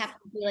this just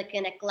happened to be like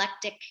an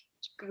eclectic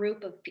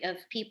group of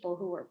people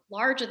who were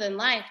larger than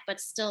life but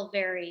still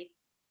very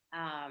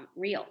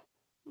real.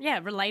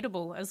 Yeah,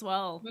 relatable as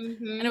well.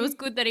 Mm-hmm. And it was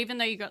good that even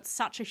though you got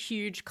such a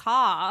huge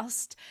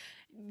cast,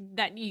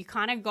 that you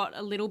kind of got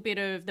a little bit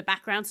of the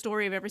background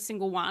story of every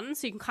single one,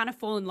 so you can kind of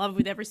fall in love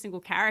with every single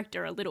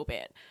character a little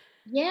bit.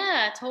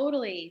 Yeah,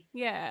 totally.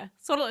 Yeah,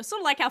 sort of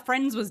like how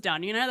Friends was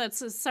done, you know.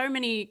 That's so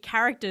many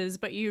characters,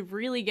 but you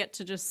really get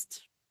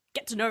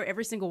to know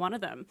every single one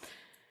of them.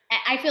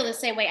 I feel the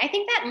same way. I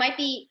think that might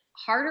be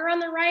harder on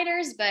the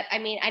writers, but I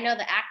mean, I know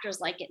the actors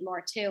like it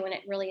more too, and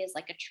it really is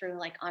like a true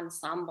like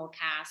ensemble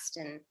cast,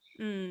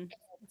 and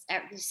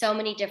so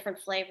many different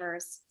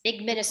flavors.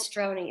 Big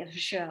minestrone of a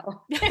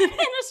show.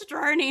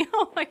 Minestrone.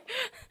 Oh my,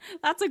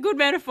 that's a good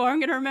metaphor. I'm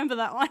going to remember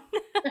that one.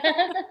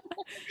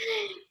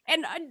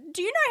 And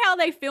do you know how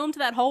they filmed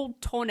that whole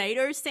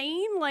tornado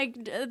scene?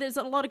 Like, there's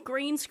a lot of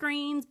green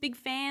screens, big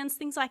fans,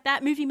 things like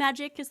that. Movie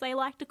magic, as they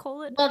like to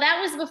call it. Well,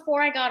 that was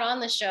before I got on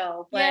the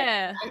show. But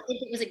yeah, I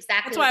think it was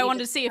exactly. That's why I wanted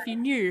to see if you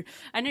knew.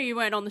 I knew you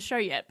weren't on the show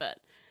yet, but.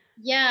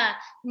 Yeah,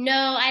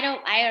 no, I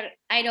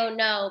don't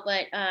know,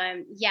 but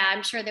yeah,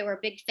 I'm sure there were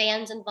big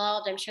fans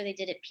involved. I'm sure they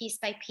did it piece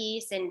by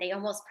piece, and they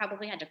almost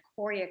probably had to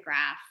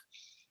choreograph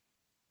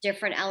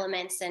different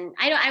elements. And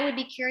I would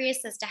be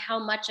curious as to how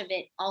much of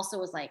it also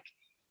was like,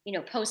 you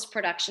know,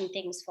 post-production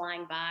things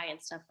flying by and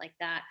stuff like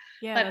that.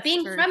 Yeah, but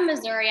being from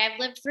Missouri, I've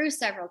lived through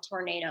several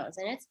tornadoes,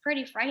 and it's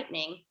pretty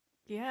frightening.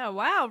 Yeah,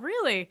 wow,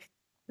 really?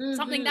 Mm-hmm.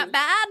 Something that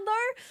bad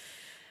though?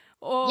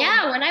 Oh.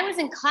 Yeah, when I was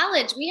in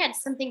college, we had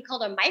something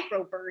called a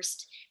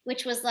microburst,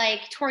 which was like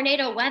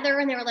tornado weather,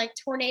 and there were like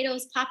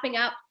tornadoes popping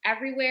up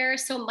everywhere.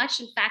 So much,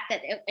 in fact,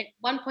 that at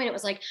one point it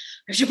was like,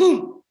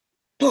 boom,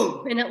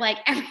 boom, and it like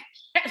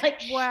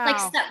wow.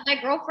 Like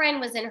my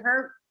girlfriend was in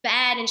her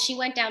bed, and she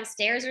went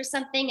downstairs or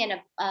something,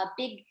 and a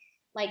big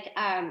like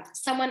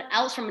someone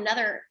else from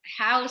another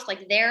house,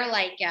 like their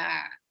like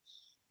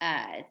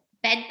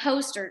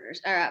bedpost or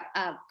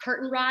a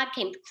curtain rod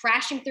came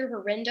crashing through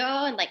her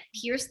window and like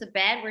pierced the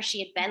bed where she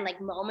had been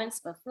like moments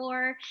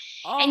before.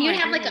 Oh, and you'd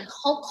have like a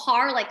whole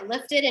car like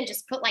lifted and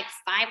just put like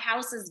 5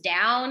 houses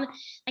down.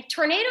 Like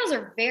tornadoes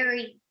are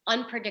very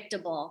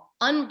unpredictable,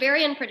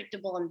 very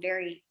unpredictable and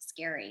very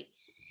scary.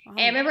 Oh. And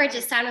I remember it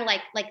just sounded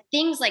like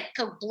things like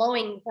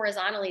blowing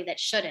horizontally that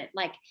shouldn't.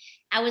 Like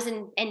I was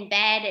in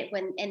bed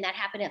when that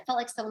happened. It felt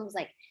like someone was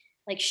like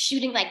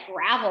shooting like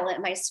gravel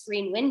at my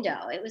screen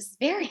window. It was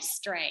very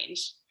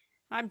strange.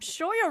 I'm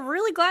sure you're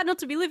really glad not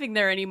to be living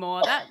there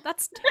anymore.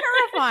 That's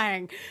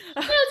terrifying.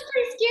 That was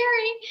pretty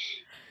scary.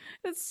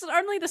 It's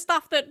only the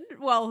stuff that,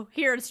 well,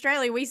 here in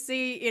Australia we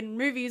see in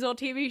movies or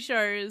TV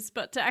shows,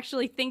 but to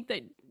actually think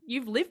that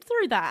you've lived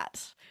through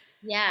that.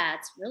 Yeah,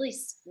 it's really,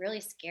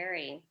 really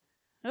scary.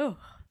 Oh,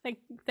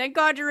 thank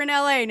God you're in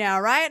LA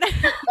now, right?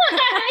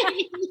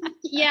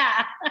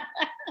 Yeah.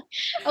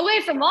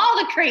 Away from all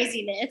the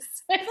craziness.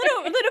 a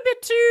little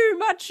bit too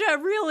much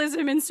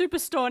realism in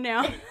Superstore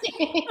now.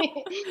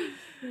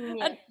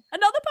 Yeah.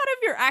 Another part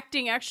of your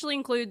acting actually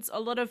includes a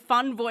lot of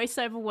fun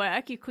voiceover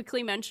work you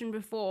quickly mentioned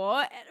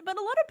before, but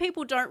a lot of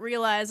people don't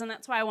realize, and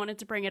that's why I wanted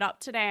to bring it up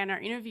today in our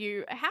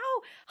interview, how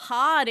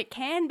hard it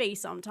can be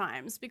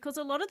sometimes, because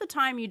a lot of the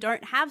time you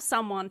don't have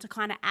someone to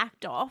kind of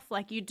act off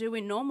like you do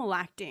in normal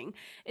acting.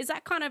 Is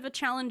that kind of a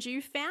challenge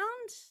you found?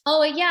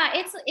 Oh yeah,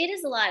 it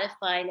is a lot of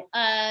fun,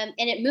 and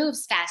it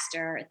moves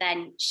faster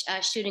than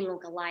shooting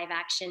like a live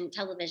action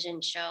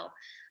television show.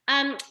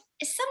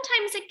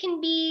 Sometimes it can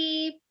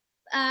be.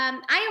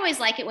 I always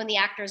like it when the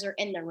actors are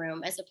in the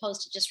room as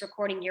opposed to just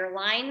recording your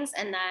lines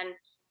and then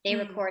they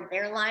record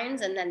their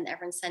lines and then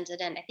everyone sends it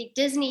in. I think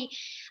Disney,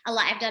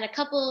 I've done a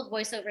couple of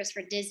voiceovers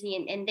for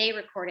Disney and they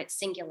record it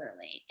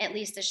singularly. At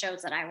least the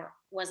shows that I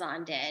was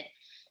on did,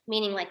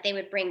 meaning like they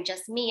would bring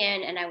just me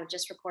in and I would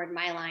just record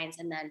my lines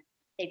and then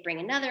they'd bring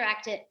another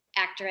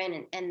actor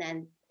in and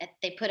then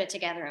they put it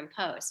together in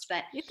post.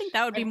 But you think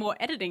that would be more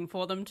editing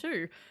for them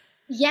too?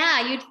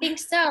 Yeah, you'd think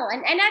so.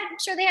 And I'm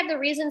sure they have the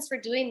reasons for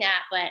doing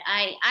that, but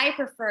I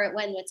prefer it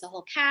when it's a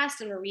whole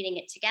cast and we're reading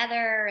it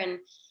together and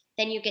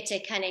then you get to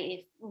kind of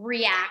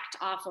react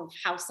off of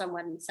how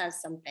someone says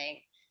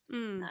something.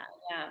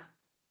 Yeah.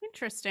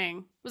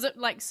 Interesting. Was it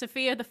like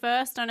Sophia the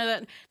First? I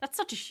know that's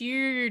such a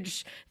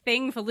huge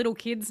thing for little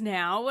kids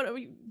now.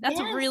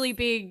 That's a really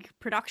big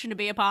production to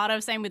be a part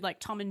of. Same with like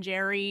Tom and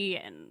Jerry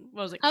and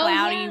what was it,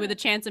 Cloudy with a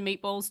Chance of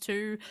Meatballs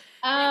too.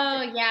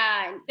 Oh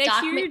yeah,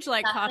 they're huge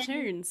like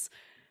cartoons.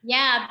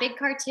 Yeah, big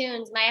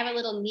cartoons. I have a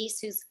little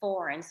niece who's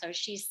 4, and so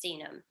she's seen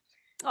them.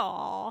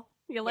 Oh,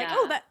 you're like,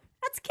 oh,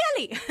 that's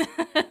Kelly.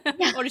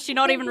 Or does she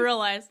not even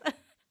realize?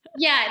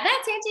 Yeah,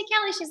 that's Auntie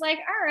Kelly. She's like,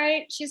 all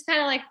right. She's kind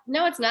of like,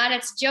 no, it's not.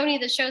 It's Joni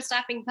the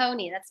show-stopping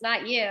pony. That's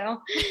not you.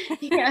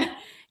 Yeah.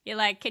 You're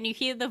like, can you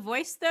hear the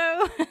voice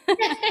though?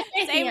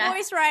 Same Yeah.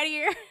 voice right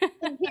here.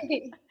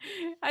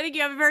 I think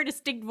you have a very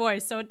distinct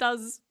voice, so it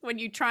does, when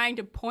you're trying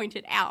to point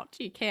it out,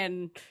 you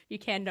can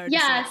notice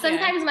Yeah, it.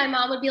 sometimes my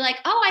mom would be like,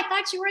 oh, I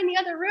thought you were in the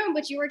other room,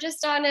 but you were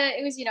just on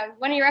it was,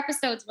 one of your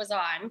episodes was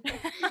on.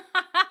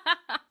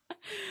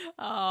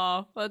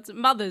 Oh, well, it's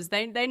mothers.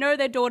 They know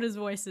their daughters'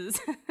 voices.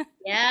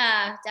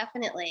 Yeah,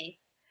 definitely.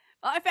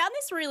 I found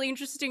this really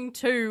interesting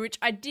too, which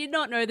I did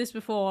not know this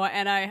before,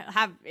 and I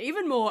have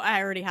even more. I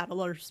already had a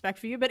lot of respect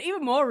for you, but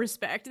even more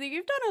respect that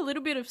you've done a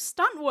little bit of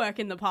stunt work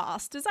in the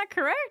past. Is that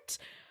correct?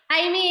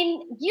 I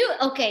mean,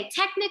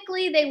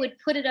 technically they would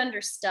put it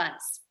under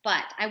stunts,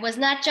 but I was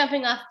not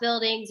jumping off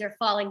buildings or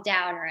falling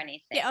down or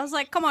anything. Yeah, I was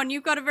like, come on,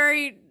 you've got a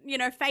very,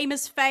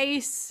 famous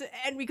face,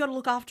 and we got to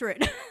look after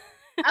it.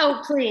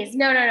 Oh, please.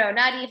 No,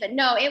 not even.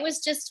 No, it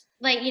was just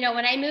like,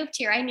 when I moved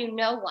here, I knew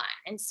no one.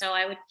 And so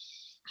I would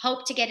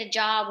hope to get a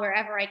job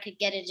wherever I could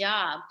get a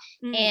job.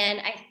 And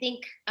I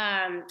think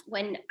I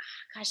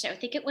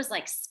think it was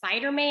like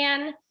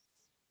Spider-Man.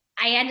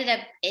 I ended up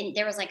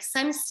there was like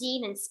some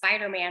scene in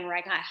Spider-Man where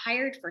I got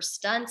hired for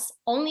stunts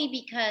only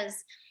because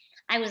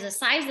I was the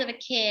size of a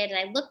kid and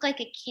I looked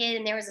like a kid.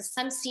 And there was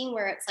some scene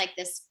where it's like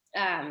this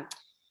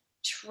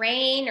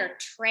train or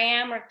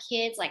tram or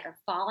kids like are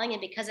falling,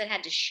 and because it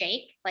had to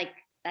shake, like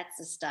that's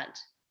a stunt.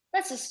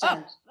 That's a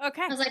stunt. Oh,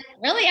 okay. I was like,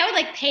 really? I would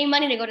like pay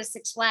money to go to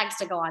Six Flags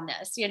to go on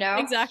this,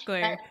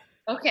 Exactly.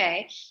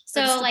 Okay.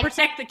 So just to like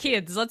protect the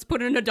kids, let's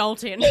put an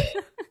adult in.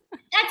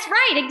 That's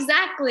right,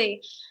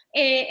 exactly.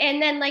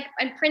 And then like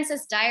on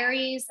Princess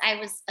Diaries,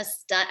 I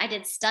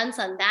did stunts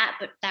on that,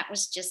 but that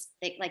was just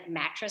like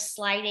mattress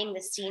sliding,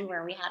 the scene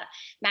where we had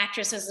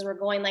mattresses and we're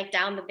going like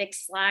down the big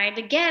slide.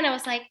 Again, I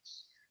was like,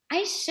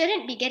 I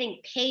shouldn't be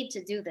getting paid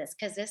to do this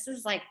because this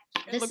is like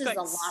a lot so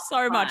of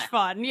fun. much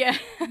fun. Yeah.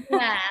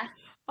 Yeah.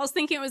 I was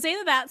thinking it was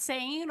either that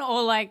scene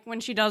or like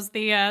when she does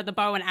the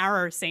bow and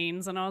arrow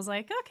scenes, and I was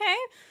like, okay,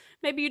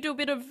 maybe you do a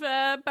bit of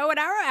bow and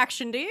arrow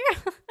action, do you?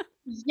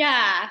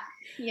 Yeah.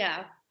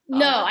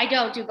 No, I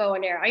don't do bow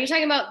and arrow. Are you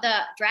talking about the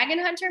Dragon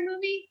Hunter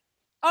movie?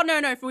 Oh,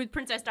 no, with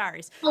Princess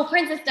Diaries. Oh,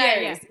 Princess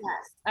Diaries, Yeah.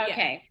 yes.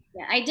 Okay.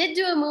 Yeah, I did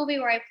do a movie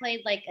where I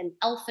played like an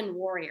elfin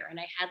warrior and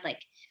I had like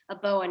a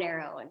bow and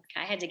arrow and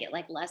I had to get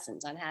like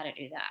lessons on how to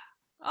do that.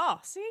 Oh,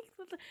 see,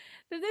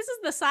 this is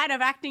the side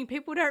of acting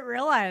people don't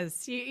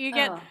realize. You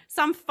get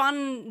some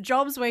fun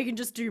jobs where you can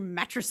just do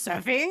mattress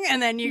surfing,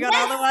 and then you got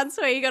other ones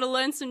where you got to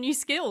learn some new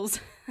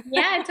skills.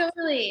 Yeah,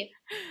 totally.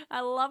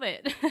 I love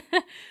it.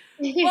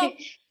 Well,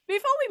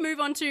 before we move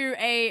on to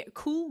a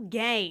cool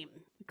game,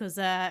 because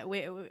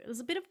there's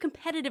a bit of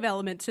competitive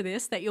element to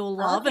this that you'll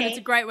love, and it's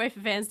a great way for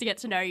fans to get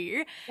to know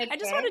you. Okay. I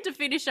just wanted to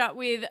finish up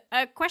with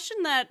a question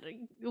that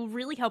will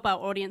really help our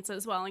audience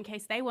as well in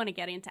case they want to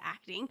get into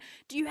acting.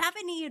 Do you have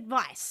any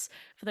advice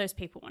for those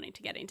people wanting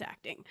to get into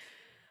acting?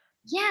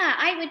 Yeah,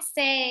 I would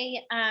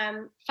say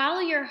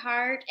follow your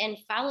heart and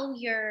follow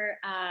your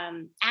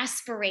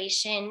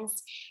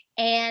aspirations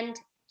and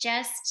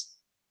just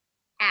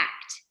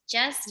act.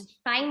 Just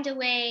find a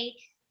way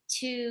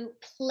to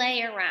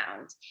play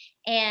around.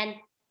 And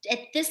at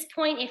this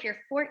point, if you're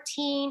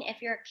 14,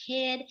 if you're a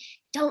kid,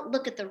 don't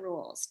look at the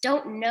rules.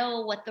 Don't know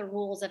what the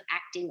rules of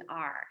acting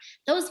are.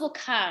 Those will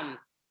come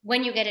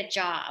when you get a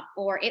job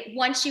or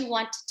once you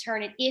want to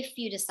turn it, if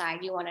you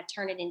decide you want to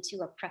turn it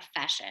into a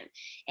profession.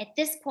 At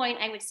this point,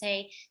 I would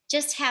say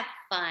just have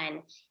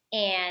fun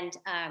and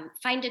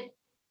find a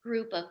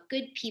group of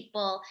good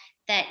people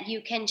that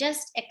you can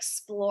just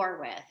explore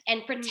with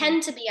and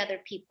pretend to be other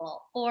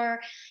people, or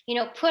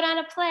put on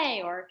a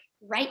play or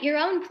write your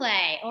own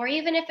play, or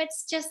even if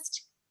it's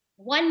just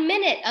 1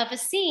 minute of a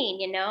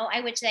scene.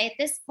 I would say at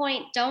this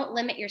point, don't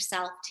limit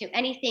yourself to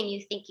anything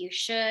you think you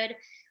should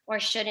or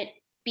shouldn't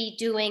be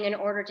doing in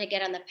order to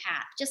get on the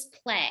path. Just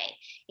play.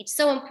 It's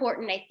so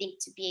important, I think,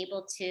 to be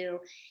able to,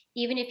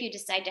 even if you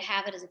decide to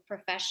have it as a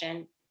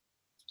profession,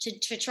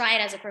 to try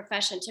it as a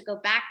profession, to go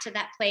back to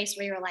that place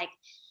where you're like,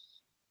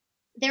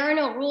 there are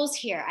no rules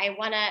here. I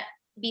want to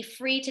be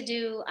free to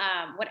do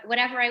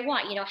whatever I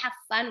want, have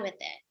fun with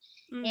it.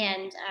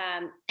 And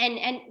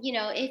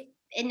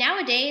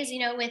nowadays,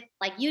 with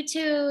like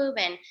YouTube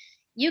and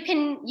you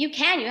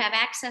have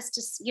access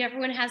to,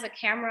 everyone has a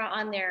camera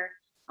on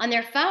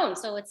their phone.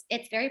 So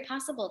it's very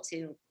possible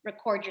to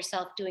record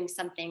yourself doing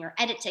something or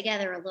edit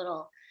together a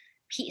little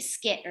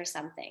skit or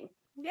something.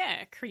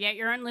 Yeah, create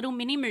your own little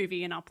mini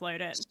movie and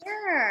upload it.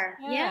 Sure.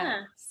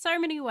 Yeah. So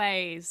many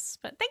ways.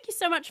 But thank you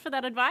so much for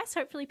that advice.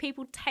 Hopefully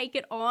people take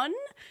it on.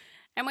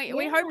 And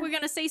we hope we're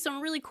going to see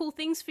some really cool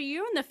things for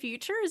you in the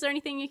future. Is there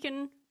anything you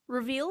can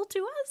reveal to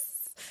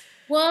us?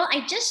 Well,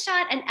 I just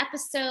shot an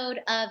episode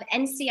of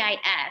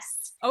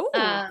NCIS. Oh,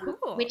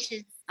 cool. Which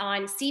is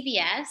on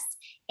CBS.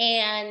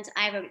 and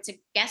it's a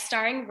guest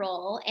starring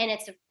role, and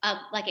it's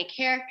like a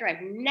character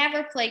I've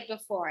never played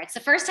before. It's the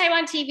first time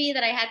on TV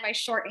that I had my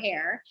short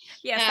hair.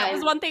 Yes, that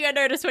was one thing I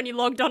noticed when you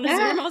logged on to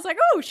Zoom. I was like,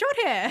 oh,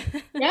 short hair.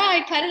 Yeah,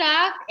 I cut it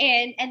off,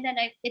 and then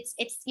it's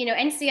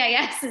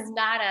NCIS is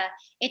not a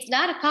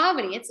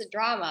comedy, it's a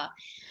drama.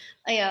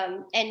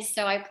 And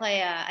so I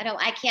play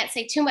I can't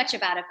say too much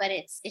about it, but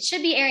it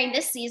should be airing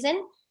this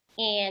season,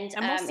 and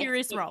a more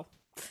serious role.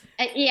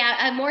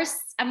 A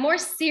more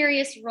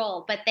serious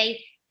role, but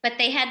they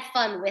had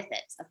fun with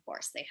it. Of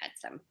course, they had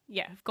some.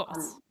 Yeah, of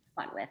course,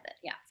 fun with it.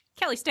 Yeah.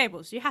 Kelly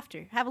Stables, you have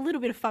to have a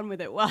little bit of fun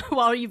with it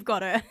while you've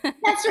got her.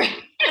 That's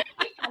right.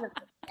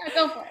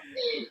 Go for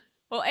it.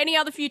 Or any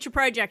other future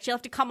projects, you'll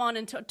have to come on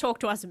and talk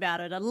to us about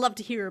it. I'd love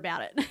to hear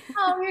about it.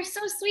 Oh, you're so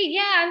sweet.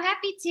 Yeah, I'm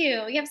happy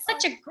to. You have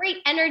such a great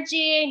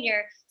energy, and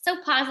you're so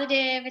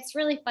positive. It's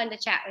really fun to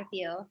chat with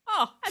you.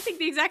 Oh, I think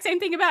the exact same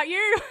thing about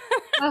you.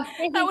 Oh,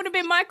 that would have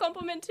been my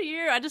compliment to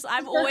you.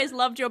 I've always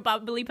loved your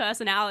bubbly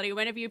personality.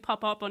 Whenever you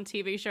pop up on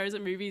TV shows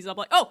and movies, I'm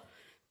like, oh,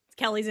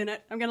 Kelly's in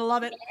it. I'm going to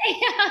love it.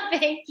 Yeah,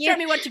 thank you. Show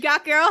me what you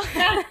got, girl.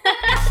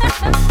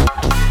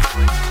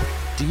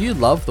 Do you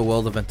love the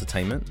world of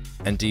entertainment?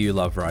 And do you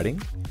love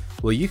writing?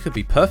 Well, you could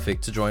be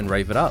perfect to join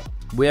Rave It Up.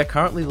 We are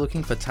currently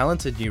looking for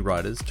talented new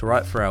writers to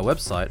write for our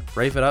website,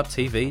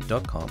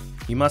 raveituptv.com.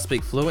 You must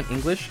speak fluent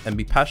English and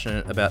be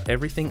passionate about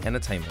everything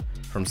entertainment,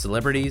 from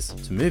celebrities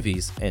to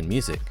movies and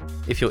music.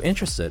 If you're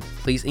interested,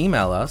 please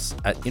email us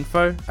at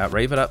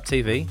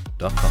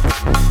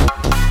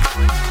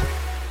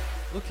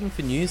info@raveituptv.com. Looking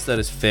for news that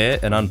is fair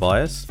and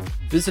unbiased?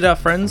 Visit our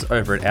friends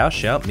over at Our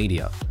Shout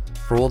Media.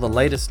 For all the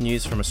latest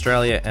news from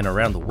Australia and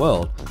around the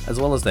world, as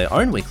well as their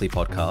own weekly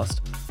podcast,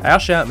 Our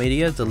Shout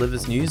Media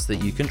delivers news that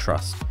you can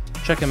trust.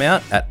 Check them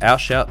out at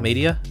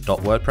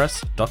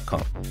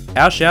ourshoutmedia.wordpress.com.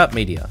 Our Shout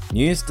Media,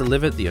 news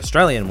delivered the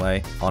Australian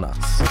way on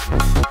us.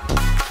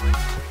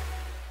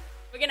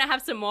 We're going to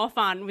have some more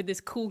fun with this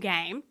cool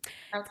game.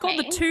 Okay. It's called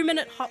the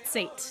 2-Minute Hot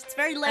Seat. It's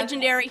very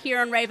legendary here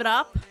on Rave It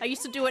Up. I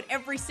used to do it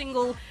every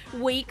single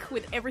week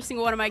with every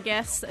single one of my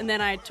guests, and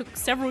then I took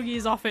several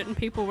years off it and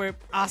people were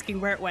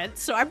asking where it went,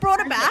 so I brought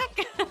it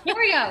back. Here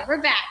we go.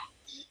 We're back.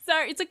 So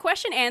it's a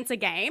question-answer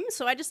game.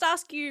 So I just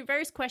ask you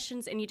various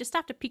questions and you just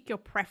have to pick your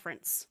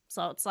preference.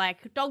 So it's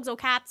like dogs or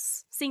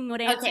cats, singing or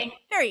dancing. Okay.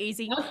 Very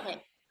easy.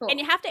 Okay. Cool. And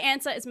you have to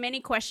answer as many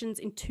questions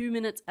in 2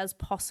 minutes as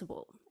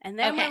possible. And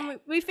then when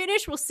we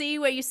finish, we'll see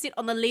where you sit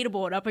on the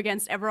leaderboard up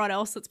against everyone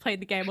else that's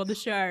played the game on the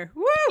show.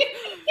 Woo!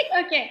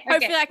 Okay.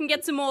 Hopefully I can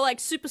get some more like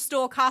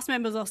Superstore cast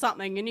members or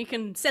something and you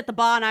can set the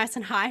bar nice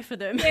and high for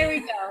them. There we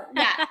go.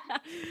 Yeah.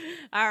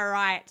 All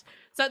right.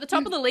 So at the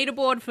top of the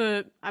leaderboard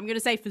for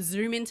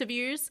Zoom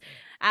interviews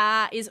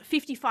is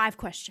 55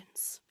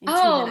 questions.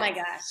 Oh my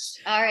gosh.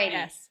 All right.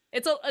 Yes.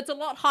 It's a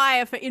lot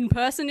higher for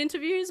in-person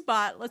interviews,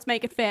 but let's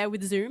make it fair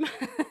with Zoom.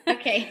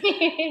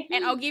 Okay.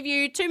 And I'll give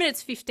you 2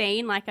 minutes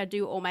 15 like I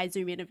do all my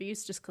Zoom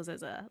interviews just because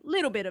there's a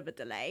little bit of a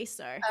delay.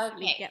 So let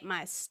me get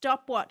my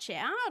stopwatch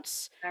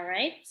out. All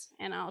right.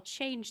 And I'll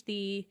change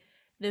the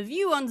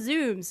view on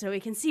Zoom so we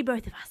can see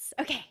both of us.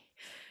 Okay.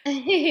 Are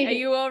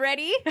you all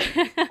ready?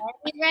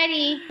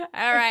 Ready.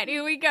 All right,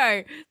 here we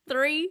go.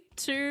 3,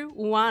 2,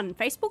 1.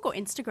 Facebook or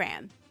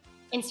Instagram?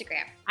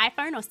 Instagram.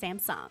 iPhone or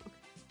Samsung?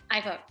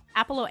 iPhone.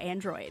 Apple or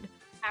Android?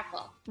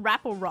 Apple.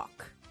 Rap or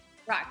rock?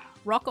 Rock.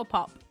 Rock or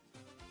pop?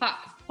 Pop.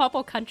 Pop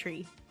or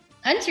country?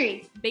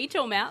 Country. Beach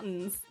or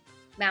mountains?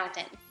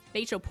 Mountain.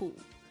 Beach or pool?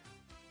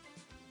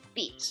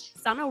 Beach.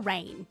 Sun or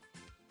rain?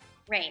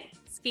 Rain.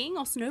 Skiing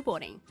or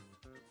snowboarding?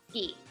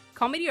 Ski.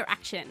 Comedy or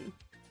action?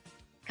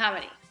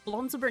 Comedy.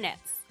 Blondes or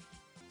brunettes?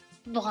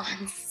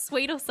 Blondes.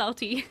 Sweet or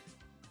salty?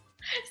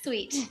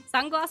 Sweet.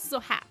 Sunglasses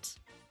or hat?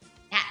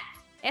 Hat.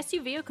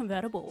 SUV or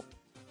convertible?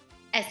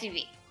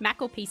 SUV. Mac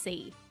or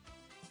PC?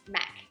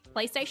 Mac.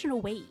 PlayStation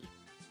or Wii?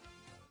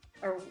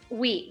 Or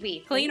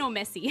Wii. Clean or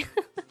messy?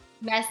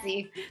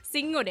 Messy.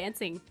 Singing or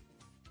dancing?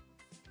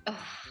 Oh,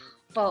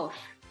 both.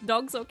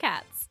 Dogs or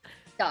cats?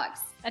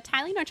 Dogs.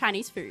 Italian or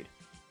Chinese food?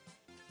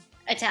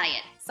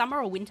 Italian.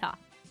 Summer or winter?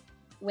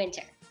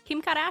 Winter. Kim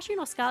Kardashian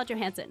or Scarlett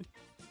Johansson?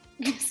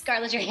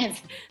 Scarlett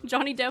Johansson.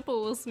 Johnny Depp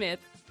or Will Smith?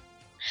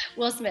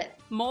 Will Smith.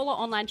 Mall or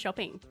online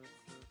shopping?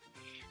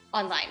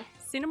 Online.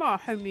 Cinema or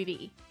home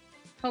movie?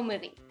 Home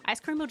movie.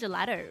 Ice cream or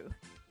gelato?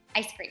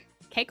 Ice cream.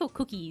 Cake or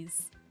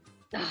cookies?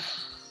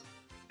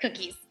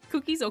 Cookies.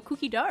 Cookies or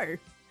cookie dough?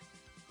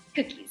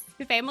 Cookies.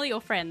 Family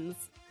or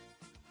friends?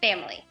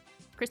 Family.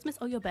 Christmas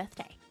or your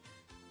birthday?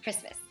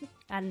 Christmas.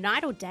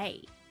 Night or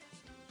day?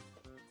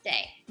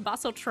 Day.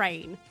 Bus or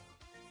train?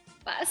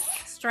 Bus.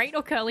 Straight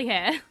or curly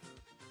hair?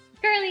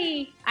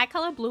 Curly. Eye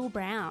color blue or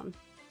brown?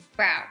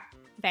 Brown.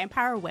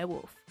 Vampire or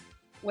werewolf?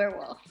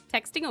 Werewolf.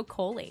 Texting or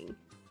calling?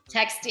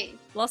 Texting.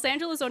 Los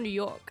Angeles or New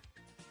York?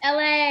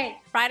 LA.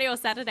 Friday or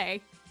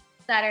Saturday?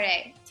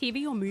 Saturday.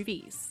 TV or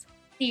movies?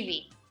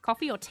 TV.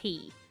 Coffee or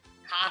tea?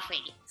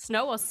 Coffee.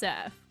 Snow or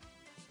surf?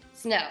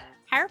 Snow.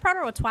 Harry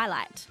Potter or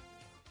Twilight?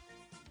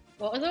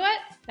 What was it?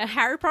 What?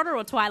 Harry Potter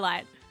or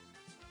Twilight?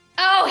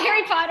 Oh,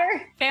 Harry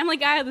Potter. Family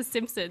Guy or The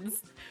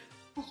Simpsons?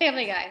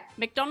 Family Guy.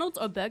 McDonald's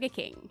or Burger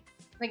King?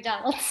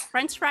 McDonald's.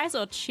 French fries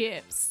or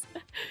chips?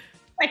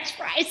 French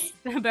fries.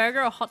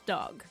 Burger or hot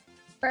dog?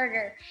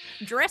 Burger.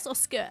 Dress or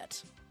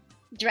skirt?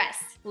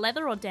 Dress.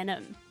 Leather or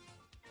denim?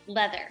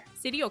 Leather.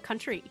 City or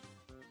country?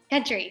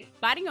 Country.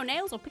 Biting your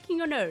nails or picking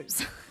your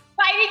nose?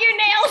 Biting your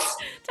nails.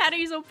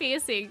 Tattoos or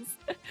piercings?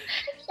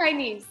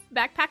 Chinese.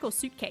 Backpack or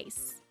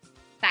suitcase?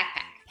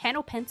 Backpack. Pen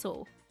or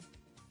pencil?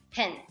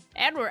 Pen.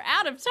 And we're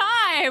out of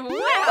time.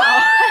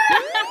 Wow.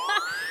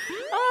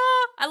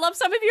 Oh, I love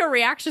some of your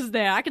reactions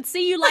there. I can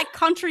see you like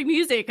country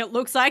music. It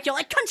looks like you're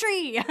like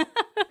country.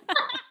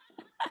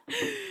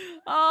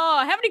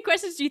 Oh, how many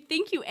questions do you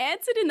think you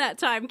answered in that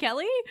time,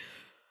 Kelly?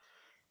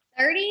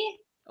 30?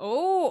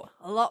 Oh,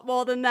 a lot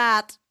more than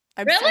that.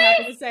 I'm so Really?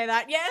 happy to say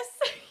that. Yes,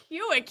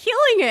 you are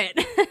killing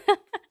it.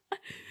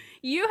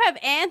 You have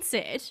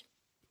answered.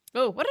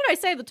 Oh, what did I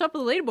say the top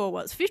of the leaderboard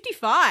was?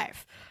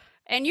 55.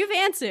 And you've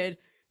answered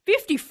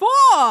 54.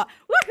 Woohoo!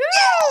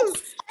 So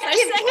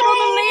second on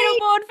the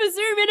leaderboard for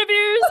Zoom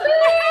interviews.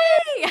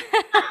 Hey!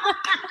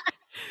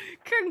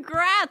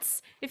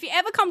 Congrats. If you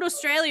ever come to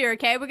Australia,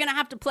 okay, we're going to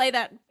have to play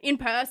that in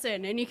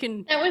person and you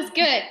can That was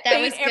good.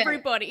 That was beat good.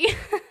 everybody.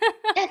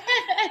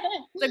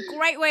 It's a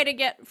great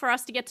way for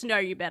us to get to know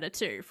you better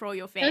too, for all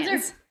your fans.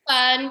 Those are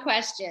fun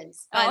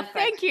questions. Oh,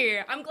 thank you.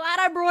 I'm glad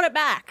I brought it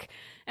back.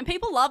 And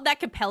people love that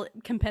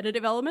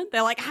competitive element.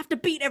 They're like, I have to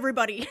beat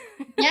everybody.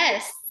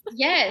 Yes.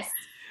 Yes.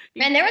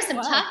 Man, there were some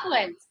Wow. tough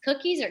ones.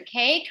 Cookies or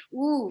cake?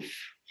 Oof.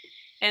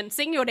 And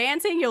singing or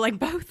dancing, you're like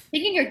both.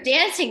 Thinking or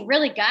dancing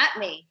really got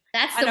me.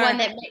 That's I the know. one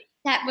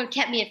that would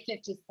kept me at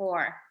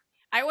 54.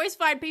 I always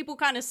find people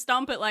kind of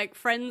stump at like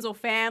friends or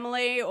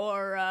family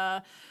or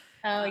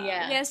Oh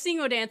yeah. yeah,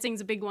 singing or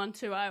dancing's a big one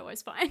too, I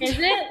always find. Is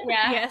it?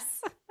 Yeah. Yes.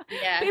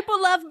 Yeah. People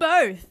love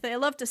both. They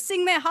love to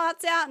sing their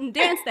hearts out and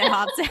dance their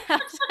hearts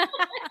out.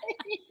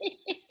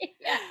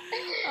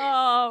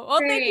 Oh, well,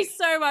 thank you Great.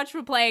 so much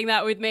for playing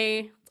that with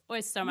me. It's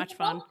always so much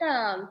fun.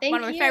 Welcome. Thank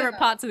One of my you. favorite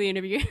parts of the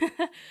interview.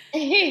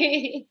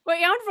 Well,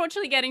 you're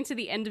unfortunately getting to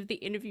the end of the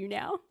interview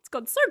now. It's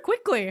gone so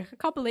quickly. I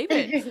can't believe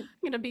it. I'm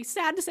going to be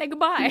sad to say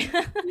goodbye.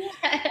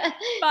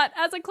 But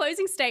as a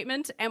closing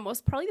statement, and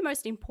what's probably the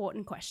most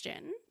important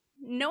question,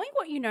 knowing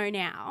what you know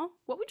now,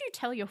 what would you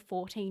tell your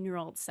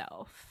 14-year-old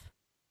self?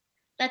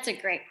 That's a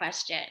great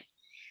question.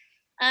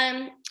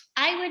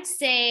 I would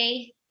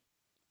say,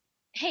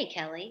 hey,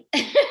 Kelly.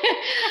 I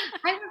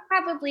would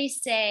probably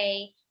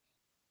say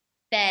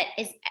that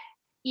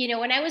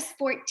when I was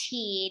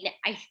 14,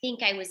 I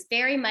think I was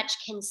very much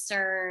not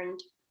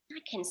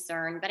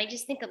concerned, but I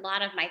just think a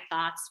lot of my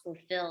thoughts were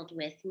filled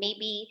with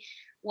maybe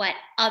what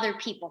other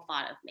people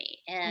thought of me.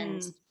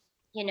 And,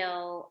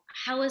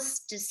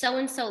 does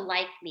so-and-so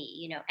like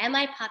me? Am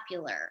I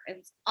popular?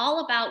 It's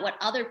all about what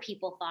other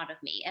people thought of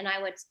me. And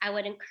I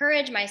would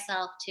encourage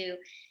myself to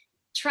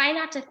try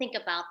not to think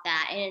about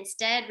that and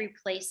instead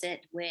replace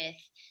it with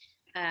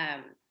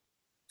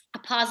a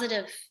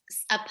positive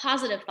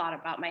thought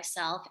about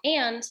myself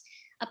and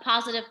a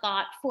positive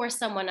thought for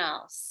someone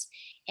else,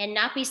 and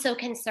not be so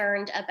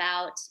concerned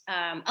about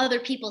other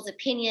people's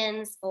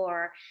opinions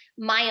or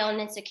my own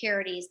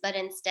insecurities, but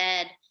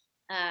instead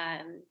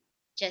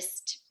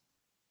just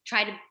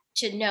try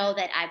to know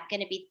that I'm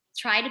going to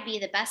try to be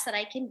the best that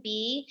I can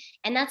be,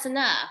 and that's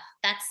enough.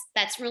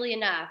 That's really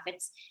enough.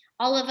 It's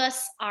all of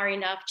us are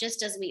enough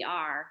just as we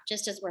are,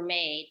 just as we're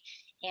made.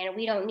 And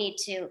we don't need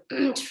to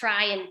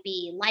try and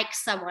be like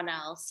someone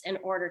else in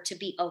order to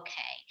be okay.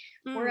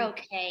 We're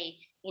okay,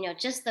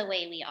 just the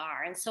way we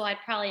are. And so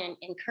I'd probably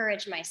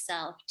encourage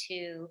myself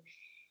to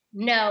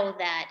know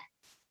that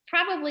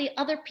probably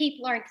other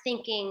people aren't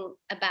thinking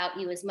about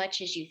you as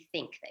much as you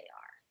think they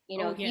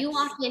are. If you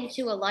walk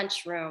into a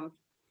lunchroom,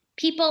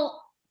 and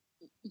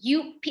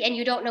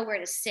you don't know where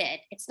to sit,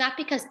 it's not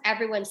because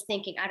everyone's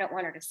thinking, I don't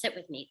want her to sit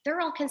with me. They're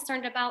all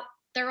concerned about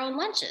their own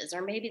lunches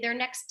or maybe their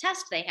next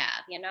test they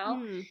have,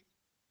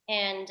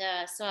 And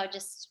so I'll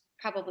just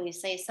probably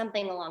say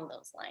something along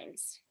those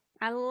lines.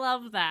 I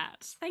love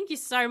that. Thank you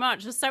so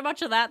much. There's so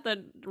much of that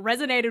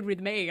resonated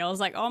with me. I was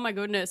like, oh my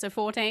goodness. At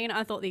 14,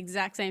 I thought the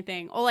exact same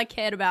thing. All I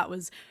cared about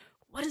was,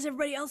 what does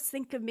everybody else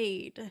think of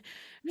me?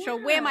 Should I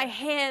wear my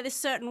hair this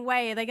certain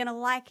way? Are they going to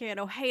like it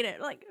or hate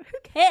it? Like, who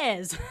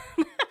cares?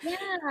 Yeah.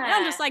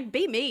 I'm just like,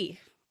 be me.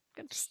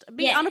 Just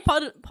be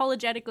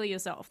unapologetically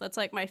yourself. That's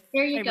like my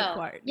favorite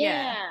quote.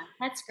 Yeah,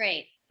 that's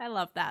great. I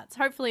love that. So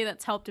hopefully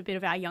that's helped a bit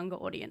of our younger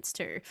audience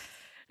too.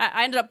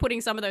 I ended up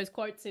putting some of those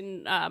quotes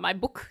in my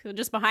book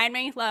just behind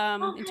me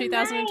in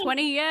 2020.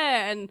 Nice.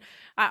 Yeah, and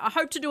I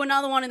hope to do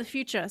another one in the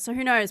future. So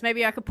who knows?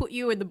 Maybe I could put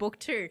you in the book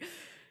too.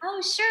 Oh,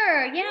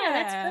 sure. Yeah,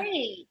 that's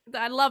great.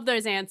 I love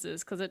those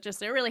answers because it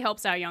really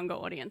helps our younger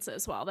audience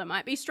as well that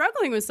might be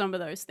struggling with some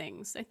of those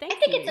things. So I think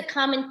it's a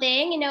common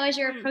thing, as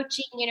you're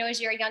approaching, as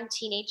you're a young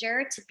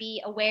teenager, to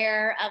be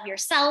aware of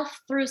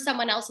yourself through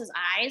someone else's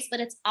eyes.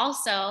 But it's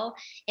also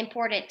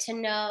important to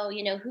know,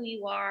 who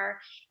you are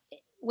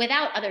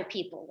without other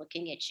people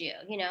looking at you,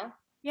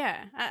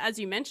 Yeah, as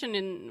you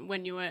mentioned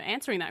when you were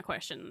answering that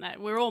question, that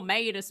we're all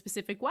made a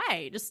specific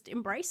way. Just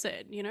embrace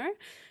it, you know?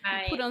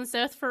 Right. Put on this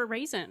earth for a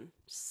reason.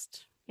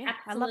 Just, yeah,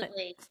 Absolutely. I love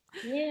it.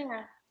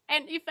 Yeah.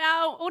 And if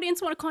our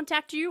audience want to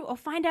contact you or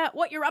find out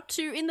what you're up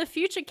to in the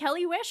future,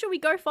 Kelly, where should we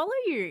go follow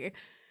you?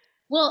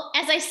 Well,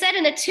 as I said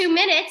in the 2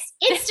 minutes,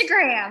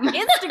 Instagram.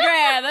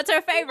 Instagram, that's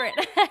our favorite.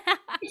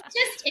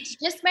 It's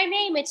just my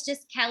name. It's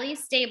just Kelly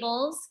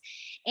Stables,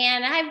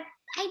 and I'm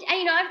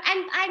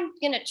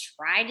gonna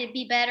try to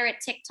be better at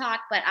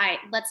TikTok, but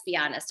let's be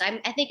honest.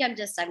 I think I'm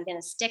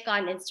gonna stick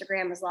on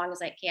Instagram as long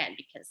as I can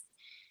because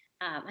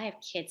I have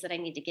kids that I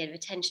need to give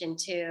attention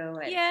to.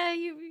 And yeah,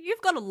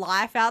 you've got a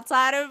life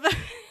outside of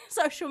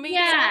social media.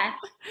 Yeah.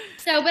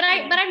 So, but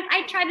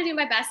I try to do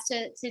my best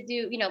to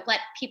do, let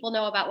people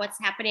know about what's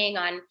happening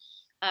on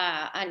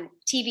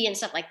TV and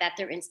stuff like that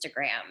through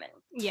Instagram. And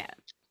yeah.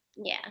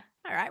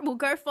 All right, well,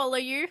 go follow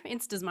you.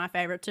 Insta's my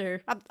favorite too.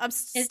 I'm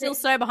still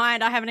so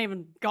behind. I haven't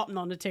even gotten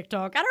onto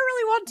TikTok. I don't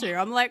really want to.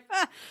 I'm like,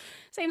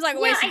 seems like a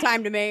waste of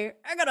time to me.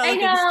 I got other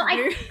things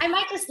to do. I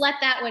might just let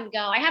that one go.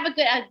 I have a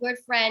good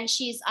friend.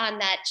 She's on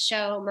that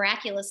show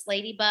Miraculous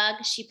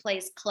Ladybug. She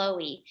plays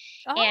Chloe,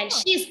 and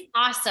she's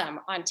awesome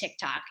on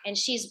TikTok, and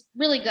she's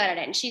really good at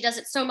it. And she does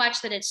it so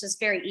much that it's just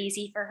very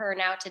easy for her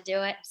now to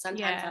do it.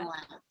 Sometimes I'm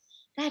like,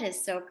 that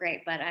is so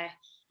great, but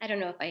I don't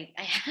know if I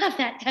have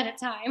that kind of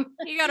time.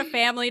 You got a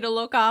family to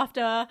look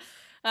after, a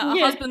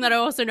husband that I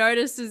also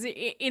noticed is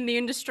in the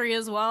industry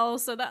as well.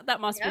 So that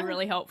must be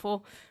really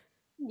helpful.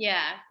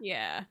 Yeah.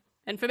 Yeah.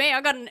 And for me, I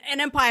got an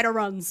empire to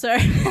run, so.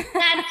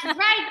 That's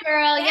right,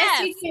 girl.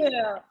 Yes, you do.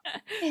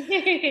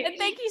 And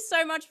thank you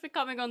so much for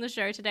coming on the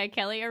show today,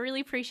 Kelly. I really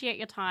appreciate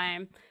your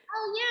time.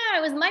 Oh, yeah,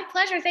 it was my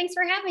pleasure. Thanks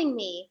for having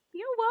me.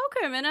 You're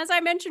welcome. And as I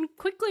mentioned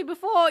quickly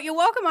before, you're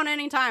welcome on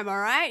any time, all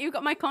right? You've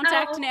got my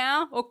contact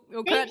now, or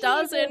Kurt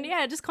does, and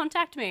just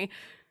contact me.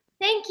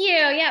 Thank you.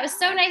 Yeah, it was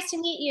so nice to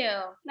meet you.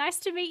 Nice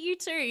to meet you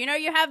too.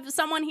 You have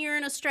someone here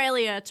in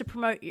Australia to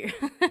promote you.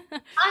 Awesome.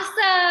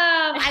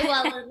 I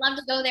would love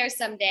to go there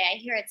someday. I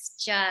hear it's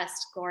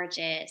just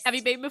gorgeous. Have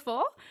you been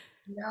before?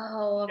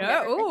 No.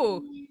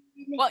 Ooh.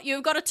 Well,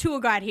 you've got a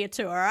tour guide here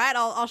too, all right?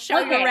 I'll show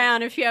you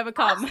around if you ever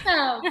come.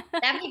 Awesome.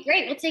 That'd be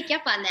great. We'll take you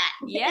up on that.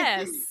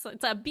 Yes.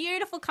 It's a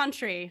beautiful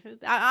country.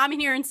 I'm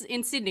here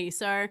in Sydney,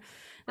 so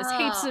there's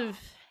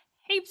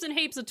heaps and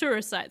heaps of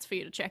tourist sites for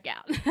you to check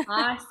out.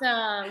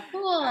 Awesome.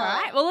 Cool. All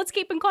right. Well, let's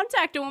keep in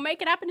contact and we'll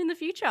make it happen in the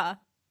future.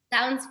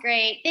 Sounds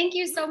great. Thank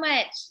you so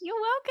much. You're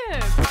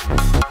welcome.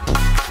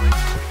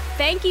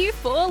 Thank you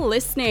for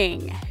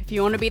listening. If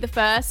you want to be the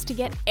first to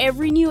get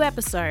every new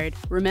episode,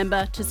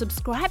 remember to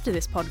subscribe to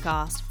this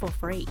podcast for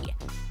free.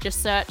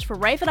 Just search for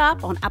Rave It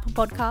Up on Apple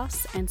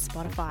Podcasts and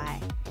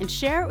Spotify and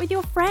share it with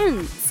your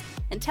friends.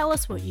 And tell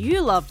us what you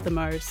loved the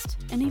most,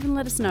 and even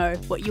let us know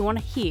what you want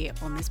to hear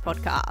on this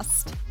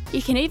podcast.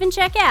 You can even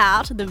check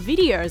out the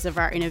videos of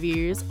our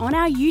interviews on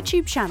our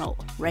YouTube channel,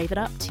 Rave It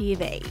Up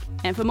TV.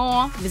 And for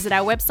more, visit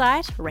our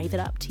website,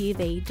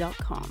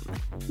 raveituptv.com.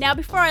 Now,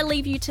 before I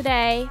leave you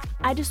today,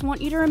 I just want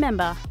you to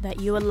remember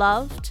that you are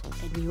loved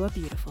and you are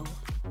beautiful.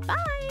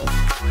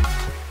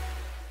 Bye!